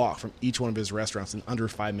to walk from each one of his restaurants in under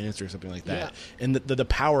 5 minutes or something like that. Yeah. And the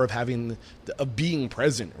power of being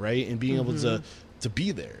present, right, and being able to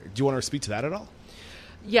be there. Do you want to speak to that at all?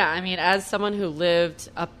 Yeah, I mean, as someone who lived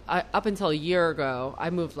up until a year ago,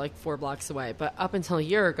 I moved like 4 blocks away, but up until a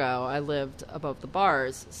year ago, I lived above the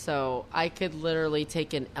bars, so I could literally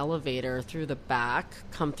take an elevator through the back,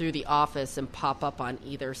 come through the office, and pop up on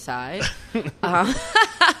either side.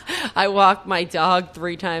 I walk my dog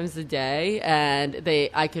 3 times a day, and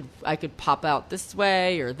I could pop out this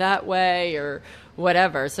way or that way or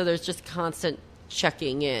whatever. So there's just constant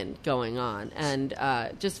checking in going on, and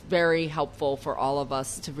just very helpful for all of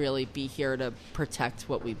us to really be here to protect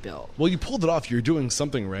what we built. Well, you pulled it off. You're doing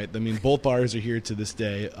something right. I mean, both bars are here to this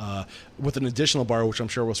day, with an additional bar, which I'm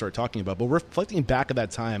sure we'll start talking about. But reflecting back at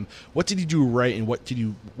that time, what did you do right, and what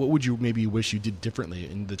would you maybe wish you did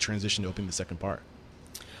differently in the transition to opening the second bar?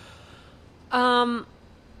 I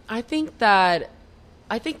think that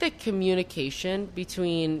communication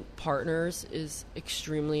between partners is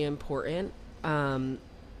extremely important.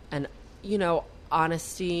 And, you know,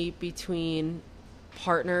 honesty between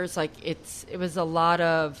partners, like it was a lot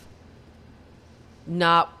of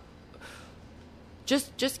not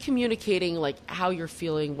just communicating like how you're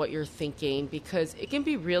feeling, what you're thinking, because it can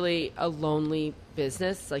be really a lonely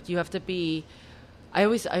business. Like, you have to be, I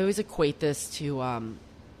always equate this to,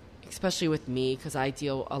 especially with me, because I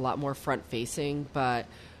deal a lot more front facing, but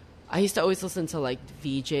I used to always listen to like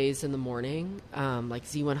VJs in the morning, like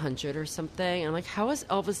Z100 or something. And I'm like, how is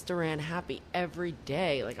Elvis Duran happy every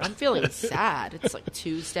day? Like, I'm feeling sad. It's like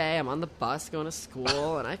Tuesday. I'm on the bus going to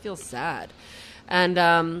school, and I feel sad.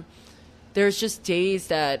 And there's just days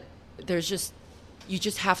that you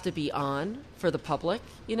just have to be on for the public,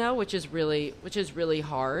 you know, which is really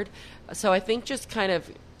hard. So I think just kind of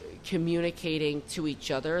communicating to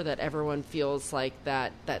each other that everyone feels like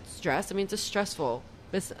that stress. I mean, it's a stressful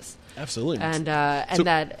business. Absolutely. And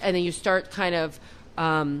then you start kind of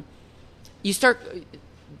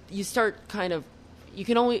you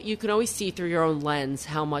can always see through your own lens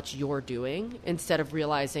how much you're doing instead of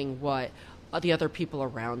realizing what the other people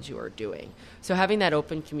around you are doing. So having that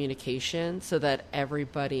open communication so that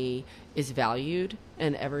everybody is valued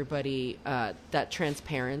and everybody that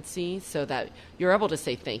transparency so that you're able to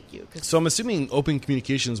say thank you. So I'm assuming open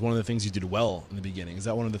communication is one of the things you did well in the beginning. Is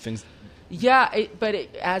that one of the things? Yeah, but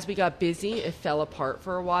as we got busy, it fell apart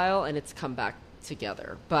for a while, and it's come back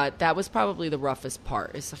together. But that was probably the roughest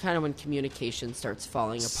part. It's kind of when communication starts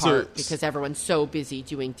falling apart because everyone's so busy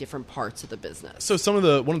doing different parts of the business. So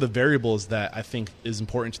one of the variables that I think is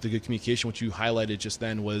important to the good communication, which you highlighted just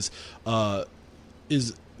then,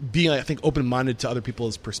 is being, I think, open-minded to other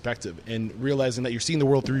people's perspective and realizing that you're seeing the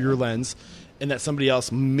world through your lens and that somebody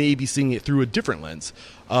else may be seeing it through a different lens.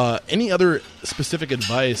 Any other specific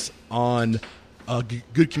advice on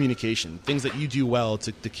good communication, things that you do well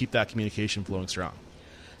to keep that communication flowing strong?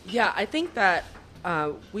 Yeah, I think that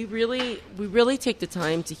we really take the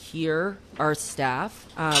time to hear our staff.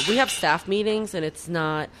 We have staff meetings, and it's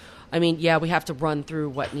not. I mean, yeah, we have to run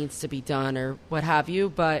through what needs to be done or what have you,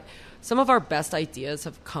 but some of our best ideas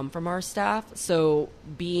have come from our staff. So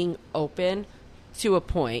being open to a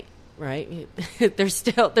point, right? there's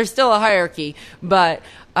still a hierarchy, but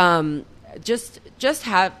just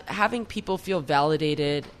having people feel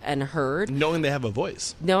validated and heard, knowing they have a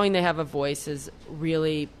voice. Knowing they have a voice has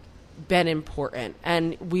really been important,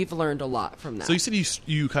 and we've learned a lot from that. So you said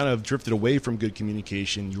you kind of drifted away from good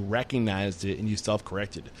communication. You recognized it and you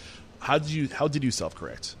self-corrected. How did you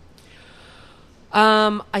self-correct?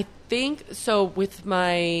 I think so. With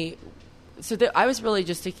my I was really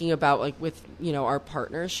just thinking about like with our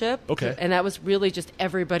partnership. Okay. And that was really just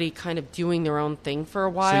everybody kind of doing their own thing for a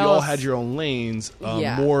while. So you all had your own lanes.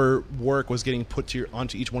 Yeah. More work was getting put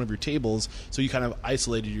onto each one of your tables. So you kind of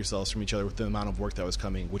isolated yourselves from each other with the amount of work that was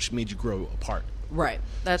coming, which made you grow apart. Right.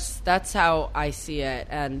 That's how I see it.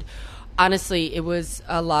 And honestly, it was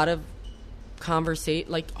a lot of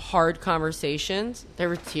hard conversations. There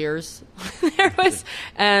were tears. There was,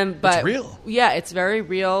 but it's real. Yeah, it's very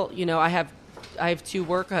real. I have two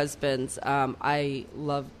work husbands. I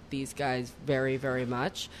love these guys very, very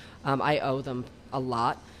much. I owe them a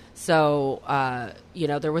lot. So,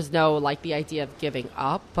 there was no the idea of giving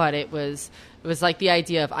up, but it was like the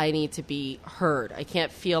idea of I need to be heard. I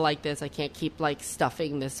can't feel like this. I can't keep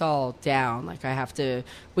stuffing this all down.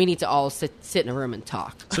 We need to all sit in a room and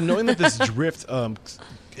talk. So knowing that this drift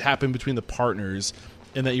happened between the partners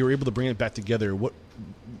and that you were able to bring it back together, what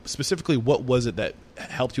was it that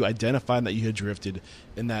helped you identify that you had drifted,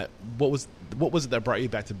 and that what was it that brought you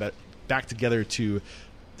back together to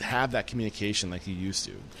have that communication like you used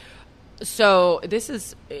to? So this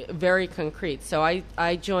is very concrete. So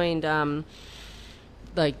I joined the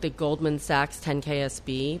Goldman Sachs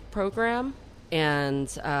 10KSB program, and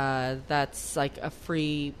that's a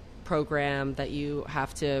free program that you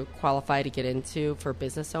have to qualify to get into for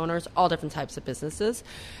business owners, all different types of businesses.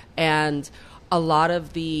 And a lot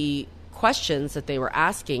of the questions that they were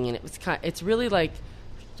asking, and it's really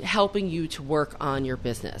helping you to work on your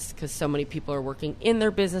business, because so many people are working in their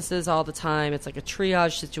businesses all the time. It's like a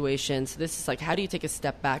triage situation. So this is how do you take a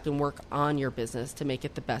step back and work on your business to make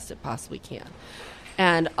it the best it possibly can?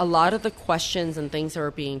 And a lot of the questions and things that are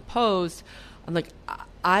being posed, I'm like,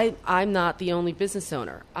 I'm not the only business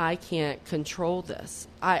owner. I can't control this.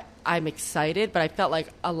 I'm excited, but I felt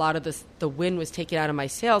like a lot of the wind was taken out of my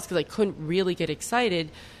sails because I couldn't really get excited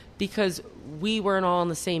because we weren't all on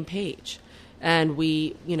the same page. And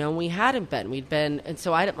we hadn't been. We'd been, and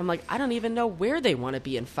so I'm like, I don't even know where they want to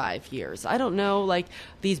be in 5 years. I don't know,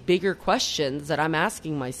 these bigger questions that I'm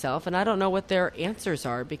asking myself, and I don't know what their answers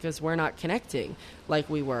are because we're not connecting like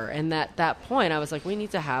we were. And at that point, I was like, we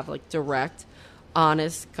need to have direct,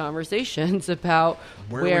 honest conversations about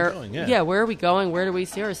where are we going? Yeah, where are we going? Where do we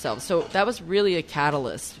see ourselves? So that was really a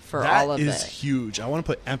catalyst for all of it. That is huge. I want to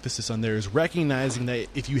put emphasis on there is recognizing that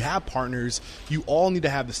if you have partners, you all need to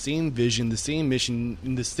have the same vision, the same mission,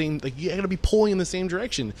 and the same, you got to be pulling in the same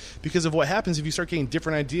direction, because of what happens if you start getting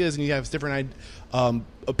different ideas and you have different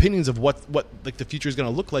opinions of what the future is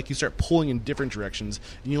going to look like. You start pulling in different directions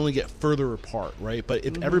and you only get further apart, right? But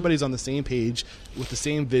if everybody's on the same page with the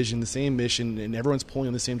same vision, the same mission, and everyone's pulling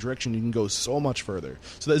in the same direction, you can go so much further.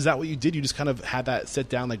 So is that what you did? You just kind of had that sit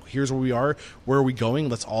down, here's where we are, where are we going?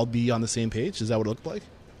 Let's all be on the same page. Is that what it looked like?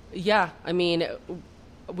 Yeah, I mean, it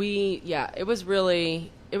was really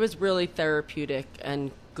therapeutic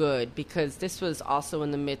and good, because this was also in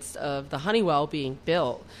the midst of the Honeywell being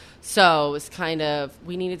built. So it was kind of,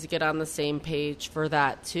 we needed to get on the same page for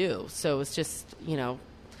that too. So it was just, it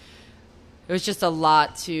was just a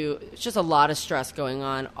lot of stress going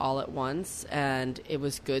on all at once, and it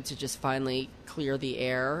was good to just finally clear the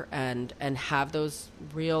air and have those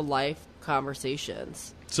real life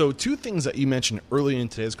conversations. So two things that you mentioned early in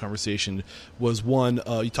today's conversation was, one,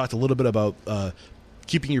 you talked a little bit about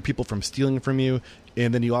keeping your people from stealing from you,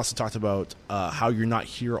 and then you also talked about how you're not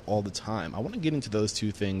here all the time. I want to get into those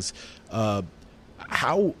two things.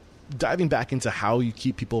 Diving back into how you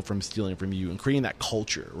keep people from stealing from you and creating that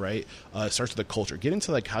culture, right? It starts with the culture. Get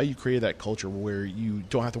into how you create that culture where you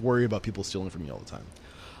don't have to worry about people stealing from you all the time.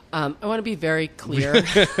 I want to be very clear.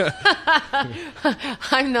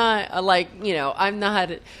 I'm not I'm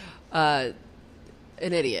not an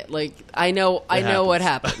idiot. I know what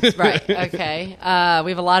happens. Right. Okay. We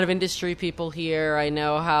have a lot of industry people here. I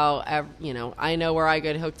know I know where I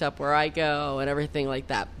get hooked up, where I go, and everything like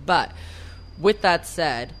that. But with that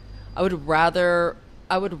said, I would rather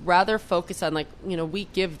I would rather focus on, like, you know, we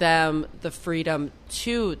give them the freedom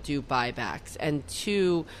to do buybacks and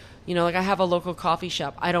to, you know, like I have a local coffee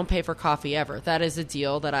shop. I don't pay for coffee ever. That is a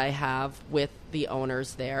deal that I have with the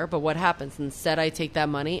owners there. But what happens? Instead, I take that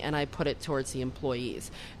money and I put it towards the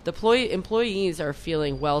employees. The employees are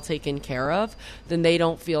feeling well taken care of, then they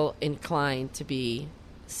don't feel inclined to be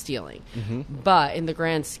stealing. But in the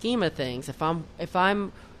grand scheme of things, if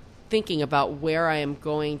I'm thinking about where I am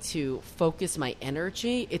going to focus my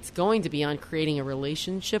energy, it's going to be on creating a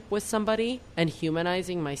relationship with somebody and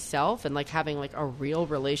humanizing myself and like having like a real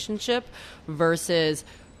relationship versus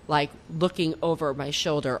like looking over my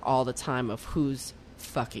shoulder all the time of who's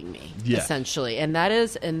fucking me, essentially. And that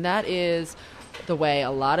is the way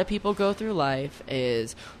a lot of people go through life,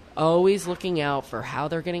 is always looking out for how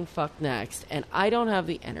they're getting fucked next, and I don't have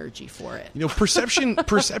the energy for it. You know, perception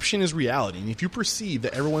is reality, and if you perceive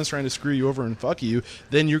that everyone's trying to screw you over and fuck you,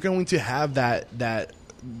 then you're going to have that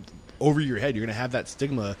over your head. You're going to have that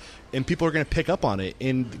stigma, and people are going to pick up on it,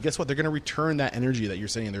 and guess what? They're going to return that energy that you're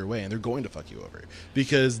sending their way, and they're going to fuck you over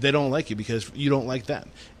because they don't like you, because you don't like them.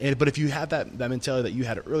 But if you have that mentality that you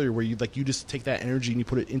had earlier, where you just take that energy and you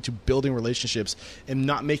put it into building relationships and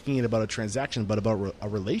not making it about a transaction, but about a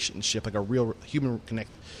relationship, like a real human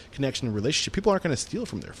connection and relationship, people aren't going to steal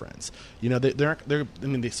from their friends. You know,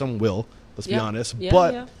 some will, let's be honest,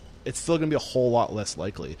 but it's still going to be a whole lot less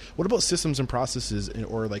likely. What about systems and processes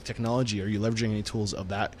or like technology? Are you leveraging any tools of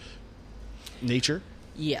that nature?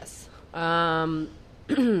 Yes. So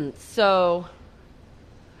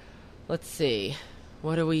let's see.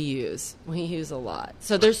 What do we use? We use a lot.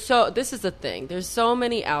 So this is the thing. There's so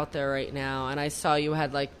many out there right now, and I saw you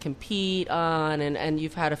had like Compete on, and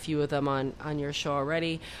you've had a few of them on your show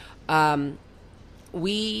already.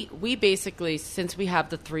 We basically, since we have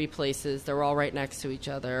the 3 places, they're all right next to each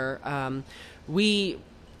other, we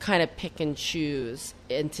kind of pick and choose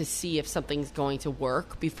and to see if something's going to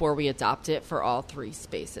work before we adopt it for all 3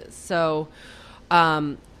 spaces. So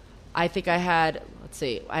I think I had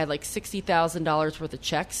like $60,000 worth of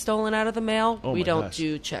checks stolen out of the mail. We don't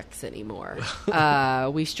do checks anymore.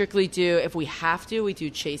 We strictly do, if we have to, we do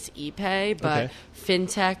Chase ePay, but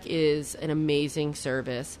FinTech is an amazing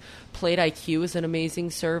service. Plate IQ is an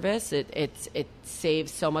amazing service. It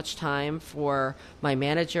saves so much time for my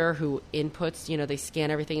manager who inputs, you know, they scan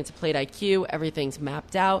everything into Plate IQ. Everything's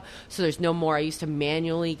mapped out. So there's no more. I used to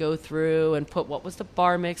manually go through and put what was the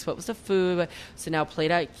bar mix, what was the food. So now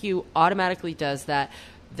Plate IQ automatically does that.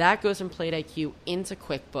 That goes from Plate IQ into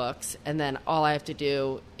QuickBooks, and then all I have to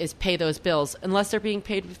do is pay those bills unless they're being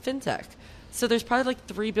paid with FinTech. So there's probably like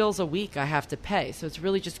 3 bills a week I have to pay. So it's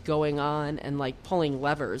really just going on and like pulling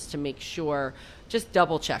levers to make sure, just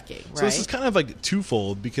double checking, right? So this is kind of like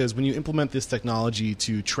twofold, because when you implement this technology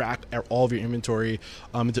to track all of your inventory,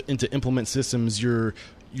 and to implement systems, you're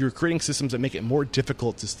creating systems that make it more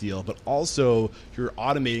difficult to steal, but also you're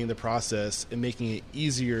automating the process and making it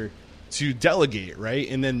easier to delegate, right?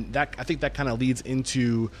 And then I think that kind of leads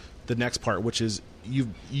into the next part, which is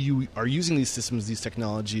you are using these systems, these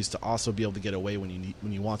technologies, to also be able to get away when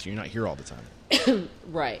you want to. You're not here all the time.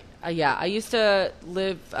 Right. Yeah. I used to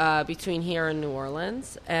live between here and New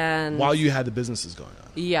Orleans, and while you had the businesses going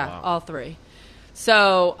on. Yeah, wow. All 3.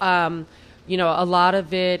 So, you know, a lot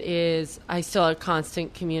of it is I still have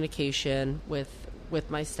constant communication with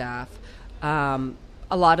my staff.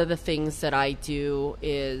 A lot of the things that I do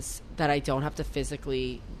is that I don't have to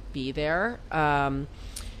physically be there.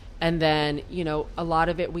 And then, you know, a lot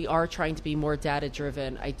of it, we are trying to be more data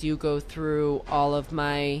driven. I do go through all of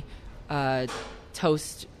my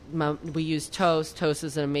Toast. We use Toast. Toast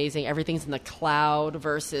is amazing. Everything's in the cloud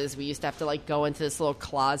versus we used to have to like go into this little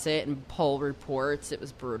closet and pull reports. It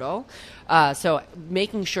was brutal. So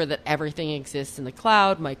making sure that everything exists in the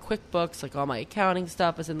cloud. My QuickBooks, like all my accounting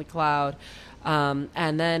stuff is in the cloud.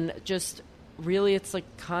 And then just really it's like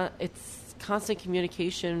it's constant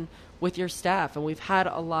communication with your staff. And we've had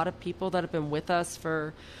a lot of people that have been with us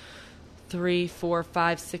for 3, 4,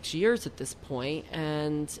 5, 6 years at this point,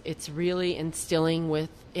 and it's really instilling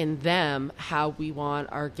in them how we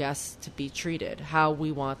want our guests to be treated, how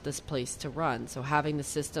we want this place to run. So having the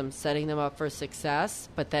system, setting them up for success,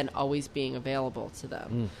 but then always being available to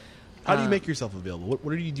them. How do you make yourself available? What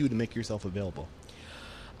do you do to make yourself available?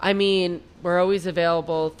 I mean, we're always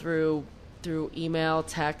available through email,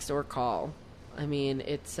 text, or call. I mean,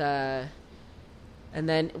 it's and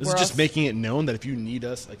then this is just making it known that if you need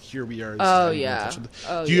us, like, here we are. Oh yeah.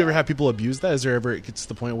 Do you ever have people abuse that? Is there ever it gets to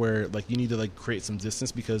the point where like you need to like create some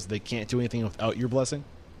distance because they can't do anything without your blessing?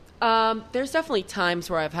 There's definitely times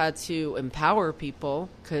where I've had to empower people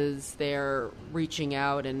because they're reaching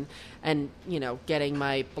out and getting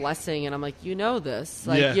my blessing, and I'm like, this,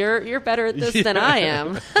 like you're better at this than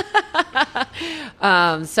I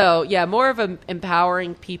am. So yeah, more of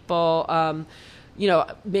empowering people.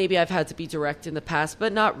 Maybe I've had to be direct in the past,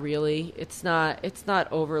 but not really. It's not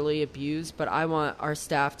overly abused, but I want our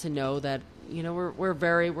staff to know that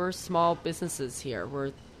we're small businesses here.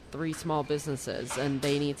 We're 3 small businesses, and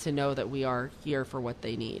they need to know that we are here for what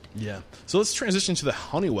they need. Yeah. So let's transition to the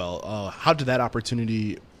Honeywell. How did that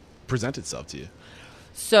opportunity present itself to you?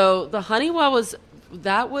 So the Honeywell was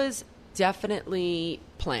definitely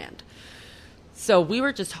planned. So we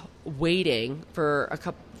were just waiting for a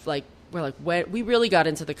couple, when we really got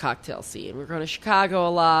into the cocktail scene. We were going to Chicago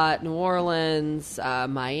a lot, New Orleans,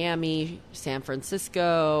 Miami, San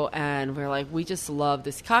Francisco, and we're like, we just love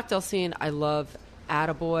this cocktail scene. I love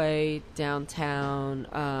Attaboy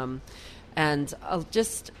downtown, and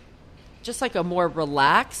just like a more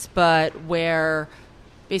relaxed, but where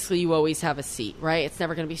basically you always have a seat, right? It's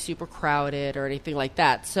never going to be super crowded or anything like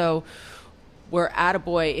that. So where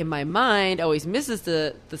Attaboy in my mind always misses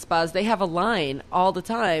the spas, they have a line all the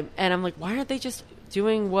time, and I'm like, why aren't they just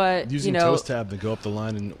doing what using Toast Tab to go up the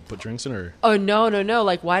line and put drinks in? Or no,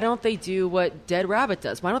 like, why don't they do what Dead Rabbit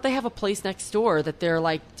does? Why don't they have a place next door that they're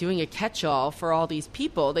like doing a catch-all for all these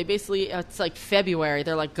people? They basically, it's like February,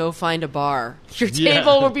 they're like, go find a bar, your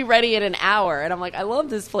table will be ready in an hour. And I'm like, I love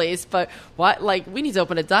this place, but what, like, we need to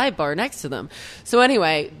open a dive bar next to them. So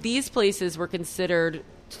anyway, these places were considered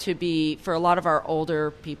to be, for a lot of our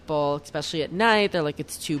older people, especially at night, they're like,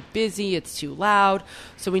 it's too busy, it's too loud.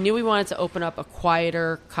 So we knew we wanted to open up a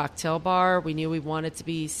quieter cocktail bar. We knew we wanted to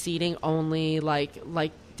be seating only, like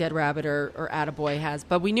Dead Rabbit or Attaboy has.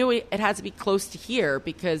 But we knew it had to be close to here,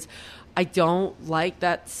 because I don't like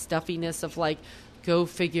that stuffiness of like, go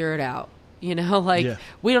figure it out. We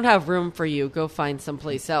don't have room for you. Go find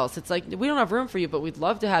someplace else. It's like, we don't have room for you, but we'd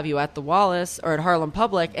love to have you at the Wallace or at Harlem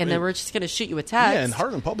Public, and then we're just going to shoot you a text. Yeah, and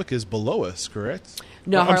Harlem Public is below us, correct?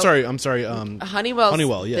 No, I'm sorry.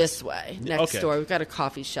 Honeywell's yes. this way, next door. We've got a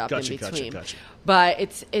coffee shop in between. Gotcha. But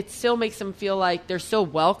it still makes them feel like they're so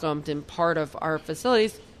welcomed and part of our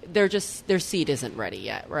facilities. Their seat isn't ready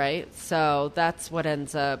yet, right? So that's what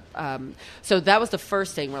ends up. So that was the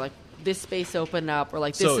first thing. We're like, this space opened up. We're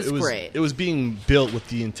like, this is great. It was being built with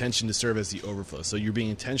the intention to serve as the overflow. So you're being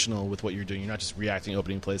intentional with what you're doing. You're not just reacting,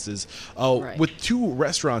 opening places. Right. With 2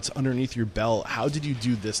 restaurants underneath your belt, how did you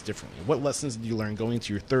do this differently? What lessons did you learn going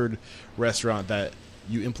to your 3rd restaurant that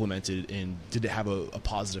you implemented, and did it have a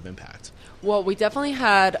positive impact? Well, we definitely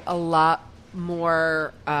had a lot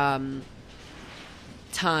more time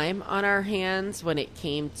on our hands when it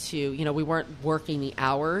came to, we weren't working the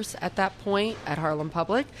hours at that point at Harlem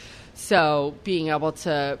Public. So being able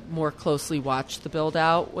to more closely watch the build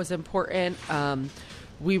out was important.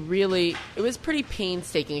 It was pretty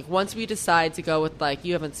painstaking. Like, once we decided to go with, like,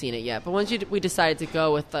 you haven't seen it yet, but once we decided to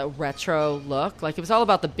go with a retro look, like, it was all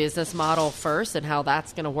about the business model first and how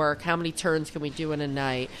that's going to work. How many turns can we do in a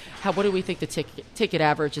night? What do we think the ticket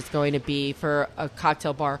average is going to be for a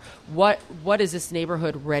cocktail bar? What is this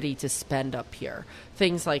neighborhood ready to spend up here?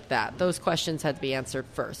 Things like that. Those questions had to be answered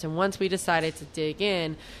first. And once we decided to dig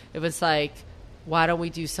in, it was like, why don't we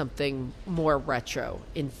do something more retro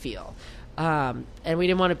in feel? And we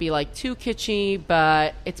didn't want to be like too kitschy,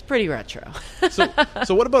 but it's pretty retro.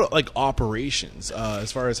 So what about like operations,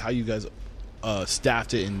 as far as how you guys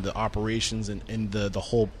staffed it in the operations and the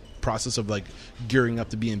whole process of like gearing up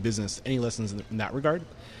to be in business? Any lessons in that regard?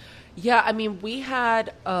 Yeah, I mean, we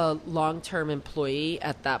had a long-term employee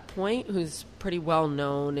at that point who's pretty well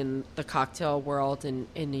known in the cocktail world in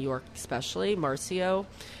New York, especially, Marcio.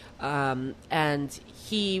 And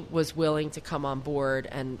he was willing to come on board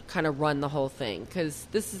and kind of run the whole thing. Because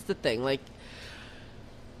this is the thing, like,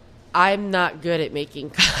 I'm not good at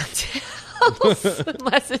making cocktails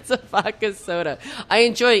unless it's a vodka soda. I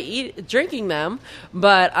enjoy drinking them,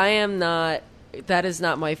 but that is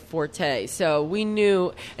not my forte. So we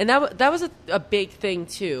knew, and that was a big thing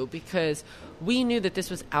too, because we knew that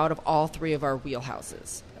this was out of all 3 of our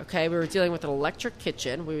wheelhouses. Okay, we were dealing with an electric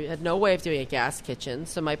kitchen. We had no way of doing a gas kitchen,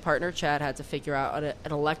 so my partner Chad had to figure out an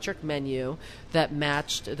electric menu that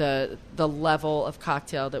matched the level of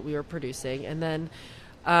cocktail that we were producing. And then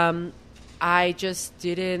I just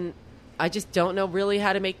don't know really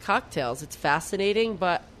how to make cocktails. It's fascinating,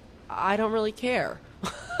 but I don't really care.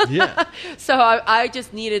 Yeah. So I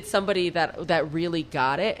just needed somebody that really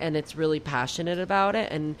got it and it's really passionate about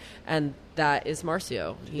it, and that is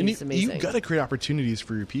Marcio. And He's amazing. You got to create opportunities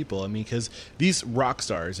for your people. I mean, because these rock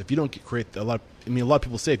stars, if you don't create a lot of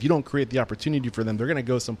people say if you don't create the opportunity for them, they're going to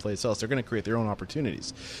go someplace else. They're going to create their own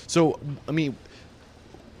opportunities. So, I mean,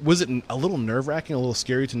 was it a little nerve-wracking, a little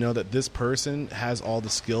scary to know that this person has all the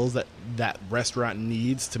skills that that restaurant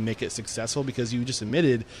needs to make it successful? Because you just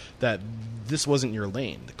admitted that this wasn't your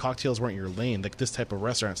lane. The cocktails weren't your lane. Like, this type of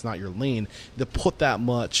restaurant's not your lane. To put that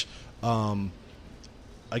much, I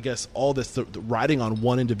guess, all this the riding on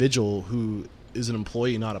one individual who is an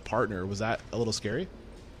employee, not a partner, was that a little scary?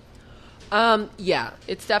 Yeah,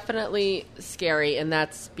 it's definitely scary, and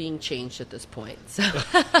that's being changed at this point. So,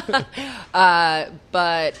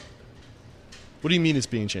 but what do you mean it's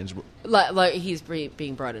being changed? like he's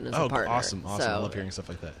being brought in as a partner. Awesome! So, I love hearing stuff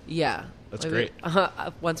like that. Yeah, that's great.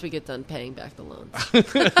 Once we get done paying back the loans,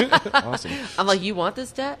 awesome. I'm like, you want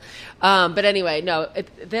this debt? But anyway, no,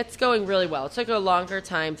 that's going really well. It took a longer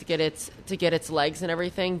time to get its legs and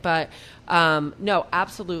everything, but no,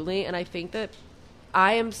 absolutely, and I think that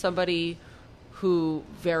I am somebody who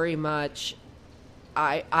very much,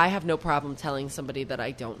 I have no problem telling somebody that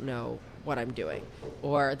I don't know what I'm doing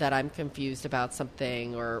or that I'm confused about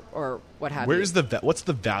something or what have you. What's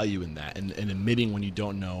the value in that, in admitting when you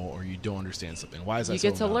don't know or you don't understand something? Why is that you so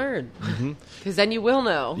get to valuable? learn, because then you will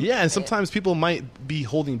know. Yeah, and sometimes people might be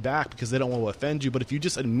holding back because they don't want to offend you, but if you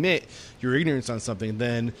just admit your ignorance on something,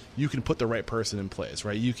 then you can put the right person in place,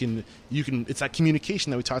 right? You can it's that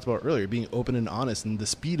communication that we talked about earlier, being open and honest, and the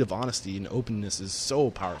speed of honesty and openness is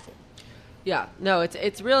so powerful. Yeah, no,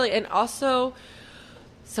 it's really, and also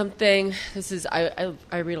something, this is, I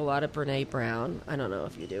read a lot of Brene Brown. I don't know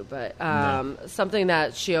if you do, but something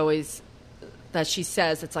that she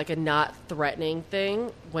says, it's like a not threatening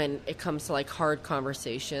thing when it comes to like hard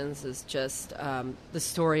conversations, is just the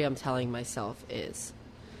story I'm telling myself is.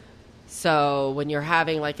 So when you're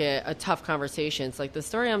having like a tough conversation, it's like the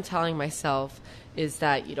story I'm telling myself is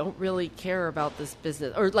that you don't really care about this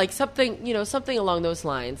business, or like something along those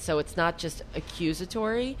lines. So it's not just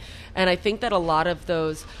accusatory. And I think that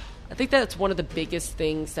I think that's one of the biggest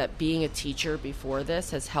things that being a teacher before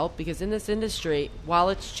this has helped, because in this industry, while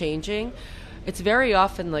it's changing, it's very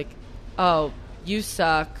often like, oh, you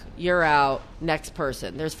suck, you're out, next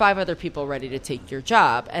person. There's 5 other people ready to take your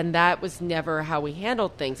job. And that was never how we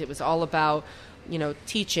handled things. It was all about,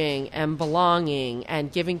 teaching and belonging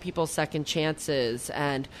and giving people second chances.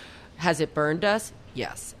 And has it burned us?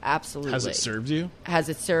 Yes, absolutely. Has it served you? Has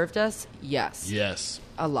it served us? Yes. Yes.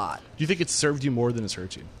 A lot. Do you think it's served you more than it's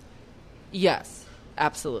hurt you? Yes,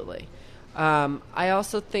 absolutely. I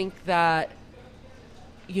also think that,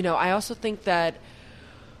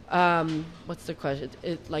 what's the question?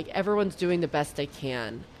 Like, everyone's doing the best they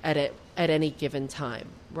can at any given time,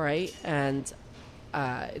 right? And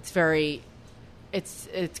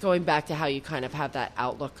it's going back to how you kind of have that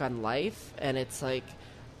outlook on life. And it's like,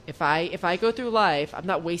 if I go through life, I'm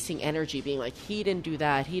not wasting energy being like, he didn't do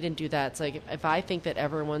that. It's like, if I think that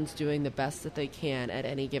everyone's doing the best that they can at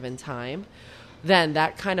any given time, then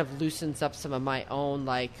that kind of loosens up some of my own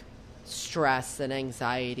like stress and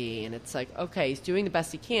anxiety. And it's like, okay, he's doing the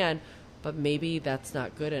best he can, but maybe that's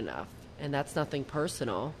not good enough. And that's nothing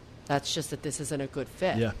personal. That's just that this isn't a good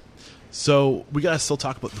fit. Yeah. So we got to still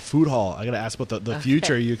talk about the food hall. I got to ask about the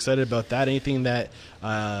future. Are you excited about that? Anything that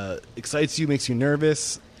excites you, makes you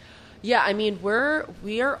nervous? Yeah, I mean,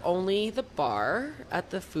 we are only the bar at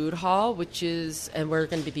the food hall, and we're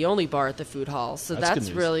going to be the only bar at the food hall. So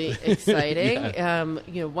that's really exciting.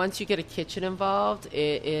 Yeah. Once you get a kitchen involved,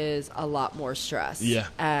 it is a lot more stress. Yeah.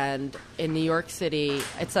 And in New York City,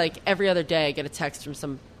 it's like every other day I get a text from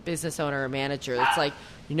some business owner or manager that's like,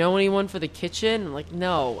 you know anyone for the kitchen? I'm like,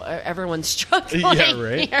 no, everyone's struggling. Yeah,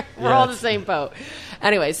 right. Here. We're all in the same boat.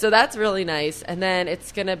 Anyway, so that's really nice. And then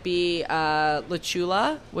it's going to be La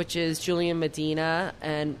Chula, which is Julian Medina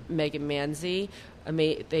and Megan Manzi.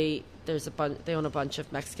 They own a bunch of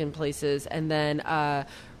Mexican places. And then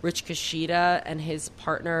Rich Kashida and his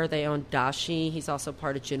partner, they own Dashi. He's also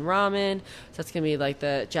part of Jin Ramen. So that's going to be like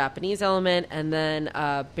the Japanese element. And then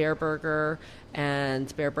Bear Burger.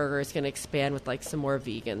 And Bear Burger is going to expand with like some more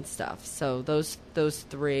vegan stuff. So those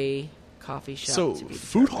 3 coffee shops. So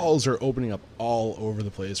food halls are opening up all over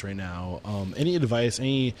the place right now. Any advice,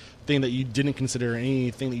 anything that you didn't consider,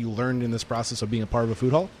 anything that you learned in this process of being a part of a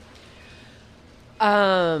food hall?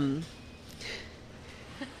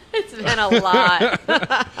 It's been a lot.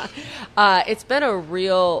 It's been a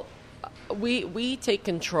real... We take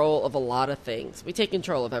control of a lot of things. We take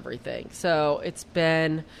control of everything. So it's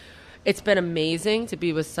been It's been amazing to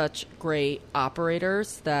be with such great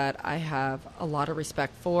operators that I have a lot of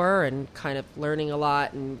respect for, and kind of learning a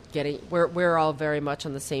lot and we're all very much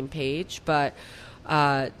on the same page, but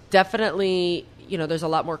definitely, there's a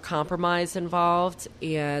lot more compromise involved,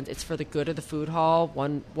 and it's for the good of the food hall.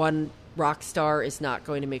 One rock star is not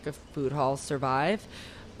going to make a food hall survive.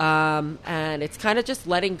 And it's kind of just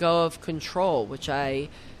letting go of control, which I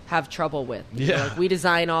have trouble with. Yeah. We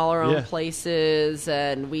design all our own places,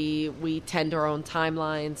 and we tend to our own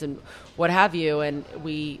timelines and what have you, and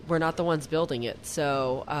we're not the ones building it.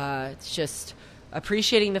 So it's just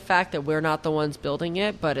appreciating the fact that we're not the ones building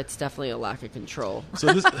it, but it's definitely a lack of control.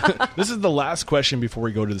 So this is the last question before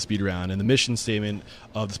we go to the speed round, and the mission statement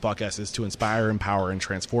of this podcast is to inspire, empower, and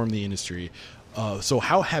transform the industry. So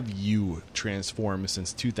how have you transformed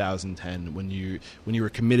since 2010 when you were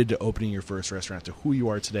committed to opening your first restaurant to who you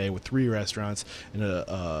are today with 3 restaurants and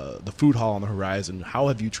the food hall on the horizon? How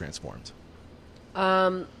have you transformed?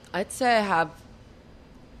 I'd say I have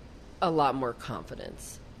a lot more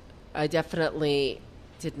confidence. I definitely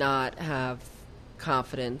did not have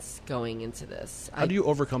confidence going into this. How do you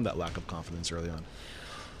overcome that lack of confidence early on?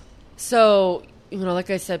 So, like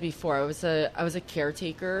I said before, I was a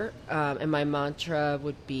caretaker, and my mantra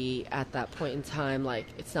would be at that point in time, like,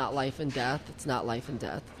 it's not life and death. It's not life and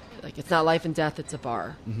death. Like, it's not life and death. It's a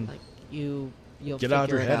bar. Mm-hmm. Like, you'll get out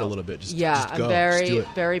of your head a little bit. Just go. I'm very,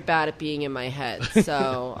 very bad at being in my head.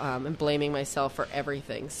 So, and blaming myself for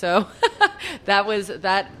everything. So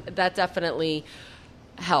that definitely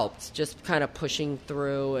helped, just kind of pushing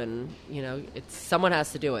through, and someone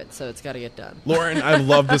has to do it, so it's got to get done. Lauren, I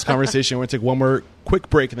love this conversation. We're going to take one more quick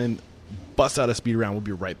break and then bust out a speed round. We'll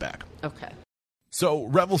be right back. Okay. So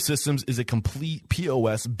Revel Systems is a complete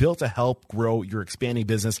POS built to help grow your expanding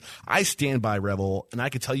business. I stand by Revel, and I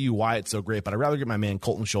can tell you why it's so great, but I'd rather get my man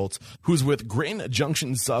Colton Schultz, who's with Grain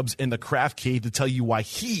Junction Subs in the Craft Cave, to tell you why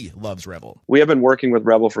he loves Revel. We have been working with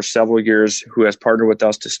Revel for several years, who has partnered with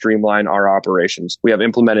us to streamline our operations. We have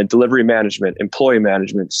implemented delivery management, employee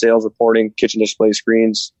management, sales reporting, kitchen display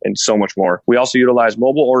screens, and so much more. We also utilize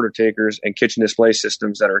mobile order takers and kitchen display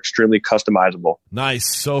systems that are extremely customizable.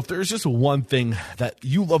 Nice. So if there's just one thing that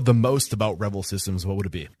you love the most about Revel Systems, what would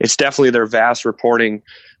it be? It's definitely their vast reporting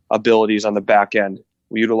abilities on the back end.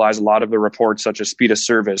 We utilize a lot of the reports such as speed of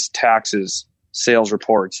service, taxes, sales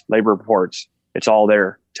reports, labor reports. It's all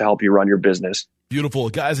there to help you run your business. Beautiful,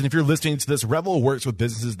 guys. And if you're listening to this, Revel works with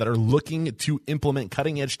businesses that are looking to implement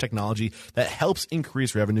cutting-edge technology that helps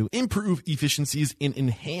increase revenue, improve efficiencies, and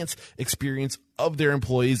enhance experience of their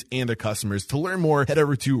employees and their customers. To learn more, head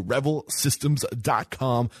over to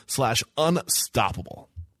revelsystems.com/unstoppable.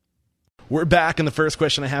 We're back, and the first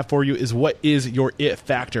question I have for you is, what is your it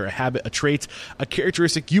factor, a habit, a trait, a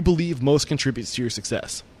characteristic you believe most contributes to your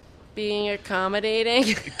success? Being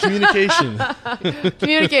accommodating. Communication.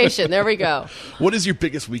 Communication. There we go. What is your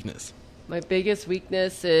biggest weakness? My biggest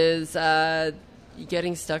weakness is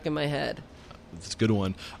getting stuck in my head. That's a good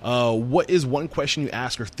one. What is one question you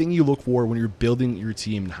ask or thing you look for when you're building your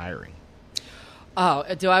team and hiring? Oh,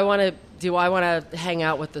 do I want to hang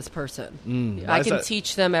out with this person? I can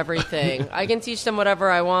teach them everything. I can teach them whatever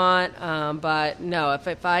I want, but no,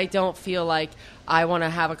 if I don't feel like I want to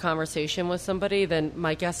have a conversation with somebody, then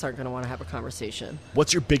my guests aren't going to want to have a conversation.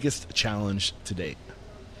 What's your biggest challenge to date?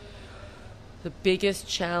 The biggest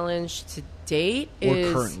challenge to date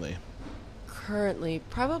is... Or currently,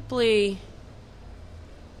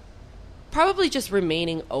 probably just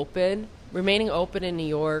remaining open in New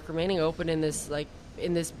York, remaining open in this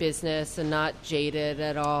business, and not jaded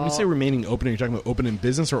at all. When you say remaining open, are you talking about open in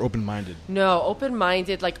business or open-minded? No,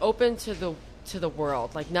 open-minded, like open to the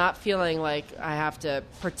world, like not feeling like I have to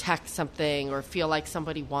protect something or feel like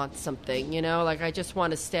somebody wants something, like I just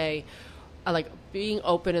want to stay, like being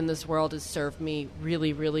open in this world has served me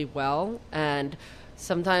really, really well. And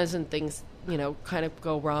sometimes when things, kind of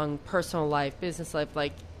go wrong, personal life, business life,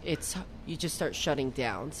 like you just start shutting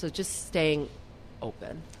down. So just staying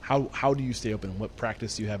open. How do you stay open? What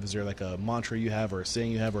practice do you have? Is there like a mantra you have or a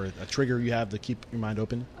saying you have or a trigger you have to keep your mind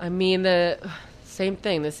open? I mean, the same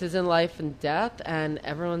thing. This isn't life and death, and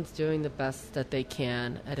everyone's doing the best that they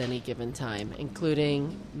can at any given time,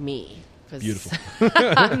 including me. Beautiful.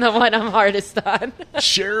 I'm the one I'm hardest on.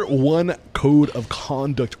 Share one code of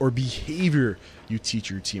conduct or behavior you teach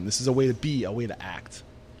your team. This is a way to be, a way to act.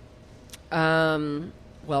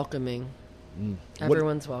 Welcoming.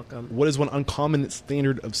 Everyone's welcome. What is one uncommon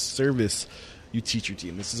standard of service you teach your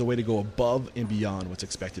team? This is a way to go above and beyond what's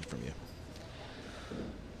expected from you.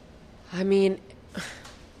 I mean,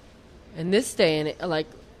 in this day, and like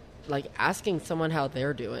asking someone how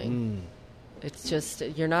they're doing. It's just,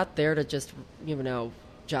 you're not there to just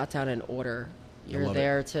jot down an order. You're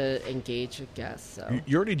there to engage with guests. So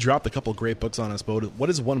You already dropped a couple great books on us, but what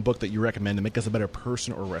is one book that you recommend to make us a better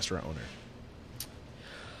person or restaurant owner?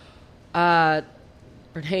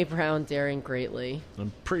 Brene Brown, Daring Greatly.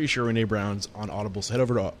 I'm pretty sure Renee Brown's on Audible, so head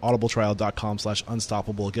over to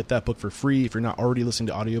audibletrial.com/unstoppable. Get that book for free if you're not already listening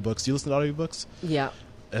to audiobooks. Do you listen to audiobooks? Yeah.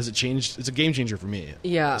 Has it changed? It's a game changer for me.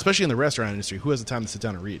 Yeah. Especially in the restaurant industry. Who has the time to sit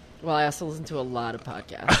down and read? Well, I also listen to a lot of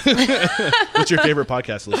podcasts. What's your favorite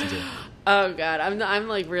podcast to listen to? Oh God, I'm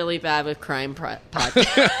like really bad with crime podcasts.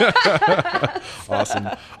 Awesome.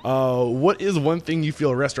 What is one thing you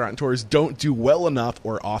feel restaurateurs don't do well enough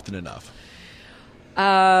or often enough?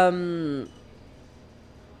 I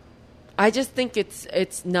just think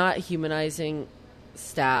it's not humanizing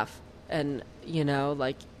staff, and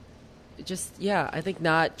I think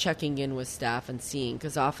not checking in with staff and seeing,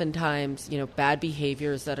 because oftentimes bad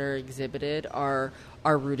behaviors that are exhibited are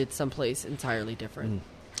rooted someplace entirely different.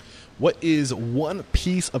 What is one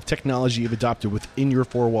piece of technology you've adopted within your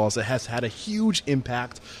four walls that has had a huge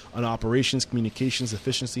impact on operations, communications,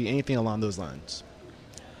 efficiency, anything along those lines?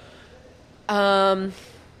 The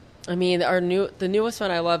newest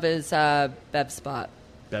one I love is BevSpot.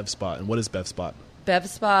 BevSpot. And what is BevSpot?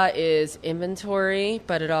 BevSpot is inventory,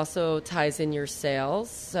 but it also ties in your sales.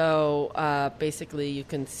 So basically you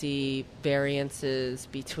can see variances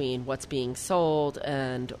between what's being sold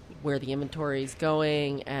and where the inventory is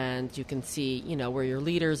going, and you can see, where your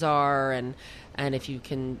leaders are and if you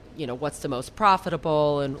can, what's the most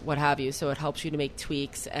profitable and what have you. So it helps you to make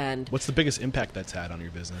tweaks. And what's the biggest impact that's had on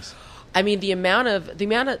your business? I mean, the amount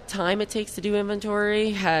of time it takes to do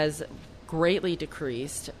inventory has greatly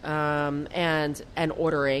decreased, and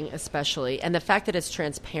ordering especially, and the fact that it's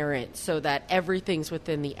transparent so that everything's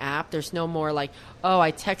within the app. There's no more like, oh,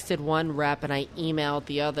 I texted one rep and I emailed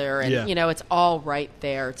the other, and it's all right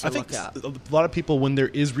there to look up. A lot of people, when there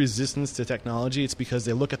is resistance to technology, it's because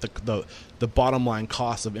they look at the bottom line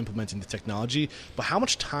cost of implementing the technology. But how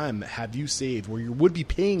much time have you saved where you would be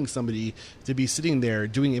paying somebody to be sitting there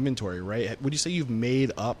doing inventory, right? Would you say you've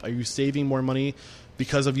made up? Are you saving more money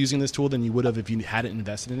because of using this tool than you would have if you hadn't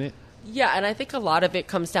invested in it? Yeah, and I think a lot of it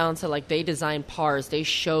comes down to, like, they design PARs. They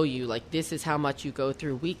show you, like, this is how much you go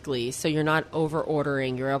through weekly. So you're not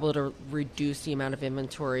over-ordering. You're able to reduce the amount of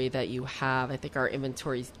inventory that you have. I think our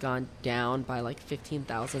inventory's gone down by, like,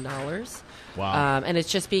 $15,000. Wow. And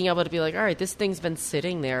it's just being able to be like, all right, this thing's been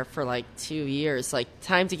sitting there for, like, 2 years. Like,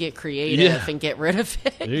 time to get creative and get rid of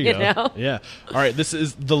it, There you go. know? Yeah. All right, this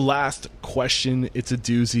is the last question. It's a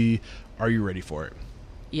doozy. Are you ready for it?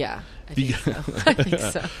 Yeah, I think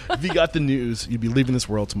so. If you got the news, you'd be leaving this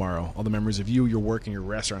world tomorrow. All the memories of you, your work, and your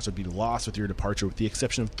restaurants would be lost with your departure, with the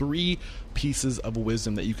exception of 3 pieces of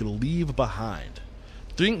wisdom that you could leave behind.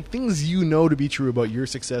 Things you know to be true about your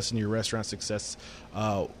success and your restaurant success.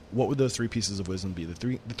 What would those 3 pieces of wisdom be?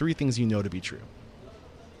 The three things you know to be true.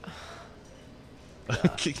 Do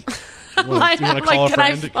you want to call a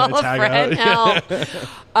friend? Can I tag out?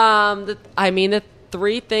 The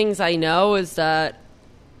 3 things I know is that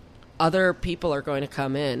other people are going to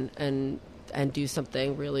come in and do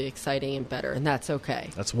something really exciting and better, and that's okay.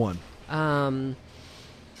 That's 1.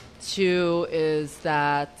 2 is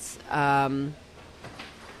that, I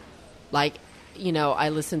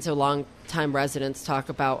listen to long-time residents talk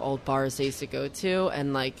about old bars they used to go to,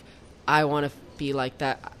 and, like, I want to be like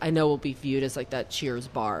that. I know we'll be viewed as, like, that Cheers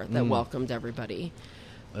bar that welcomed everybody.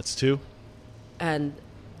 That's 2. And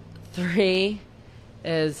 3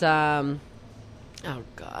 is, oh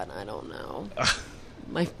God, I don't know.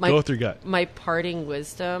 My Go with your gut. My parting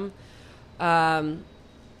wisdom. Another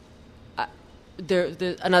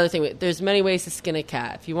thing. There's many ways to skin a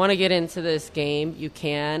cat. If you want to get into this game, you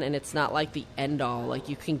can, and it's not like the end all. Like,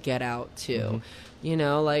 you can get out too.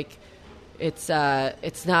 Mm-hmm. It's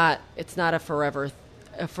not a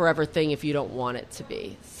forever thing if you don't want it to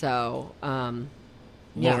be. So.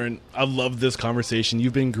 Lauren, I love this conversation.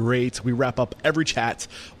 You've been great. We wrap up every chat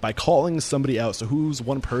by calling somebody out. So who's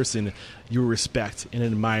one person you respect and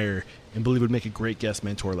admire and believe would make a great guest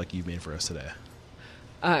mentor like you've made for us today?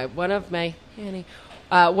 One of my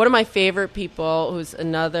favorite people, who's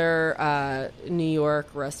another New York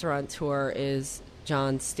restaurateur, is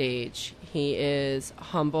John Stage. He is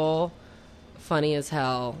humble, funny as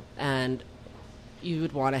hell, and you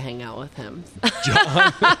would want to hang out with him.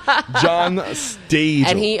 John Stage.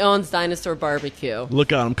 And he owns Dinosaur Barbecue.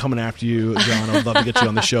 Look out, I'm coming after you, John. I would love to get you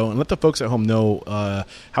on the show. And let the folks at home know,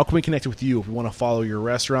 how can we connect with you? If we want to follow your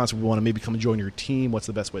restaurants, if we want to maybe come and join your team, what's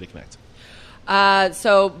the best way to connect?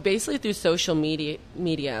 So basically through social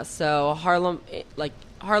media. So Harlem, like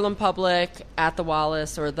Harlem Public, at the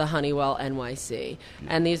Wallace, or the Honeywell NYC.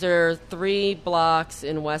 And these are 3 blocks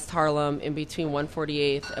in West Harlem in between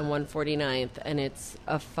 148th and 149th, and it's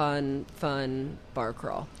a fun bar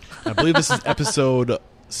crawl. I believe this is episode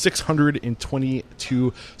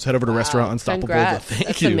 622. So head over to Restaurant Unstoppable. Congrats. Thank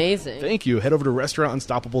That's you. amazing. Thank you. Head over to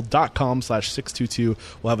restaurantunstoppable.com/622.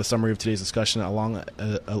 We'll have a summary of today's discussion along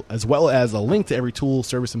as well as a link to every tool,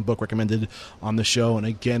 service, and book recommended on the show. And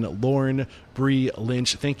again, Lauren Bree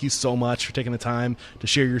Lynch, thank you so much for taking the time to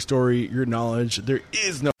share your story, your knowledge. There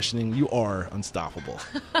is no questioning. You are unstoppable.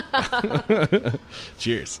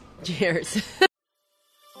 Cheers. Cheers.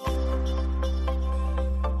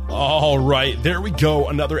 All right, there we go.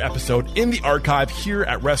 Another episode in the archive here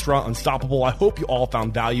at Restaurant Unstoppable. I hope you all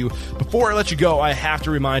found value. Before I let you go, I have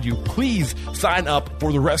to remind you, please sign up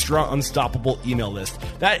for the Restaurant Unstoppable email list.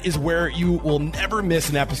 That is where you will never miss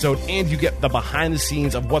an episode and you get the behind the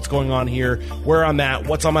scenes of what's going on here, where I'm at,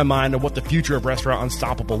 what's on my mind, and what the future of Restaurant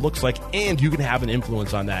Unstoppable looks like, and you can have an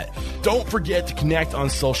influence on that. Don't forget to connect on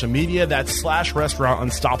social media. That's /Restaurant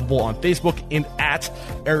Unstoppable on Facebook and at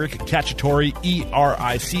Eric Cacciatore,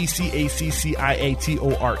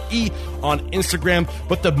 ERICCACCIATORE on Instagram.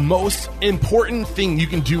 But the most important thing you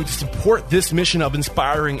can do to support this mission of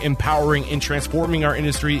inspiring, empowering, and transforming our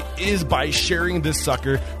industry is by sharing this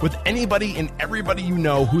sucker with anybody and everybody you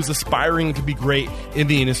know who's aspiring to be great in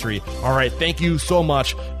the industry. All right, thank you so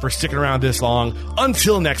much for sticking around this long.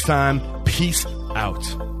 Until next time, peace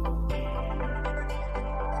out.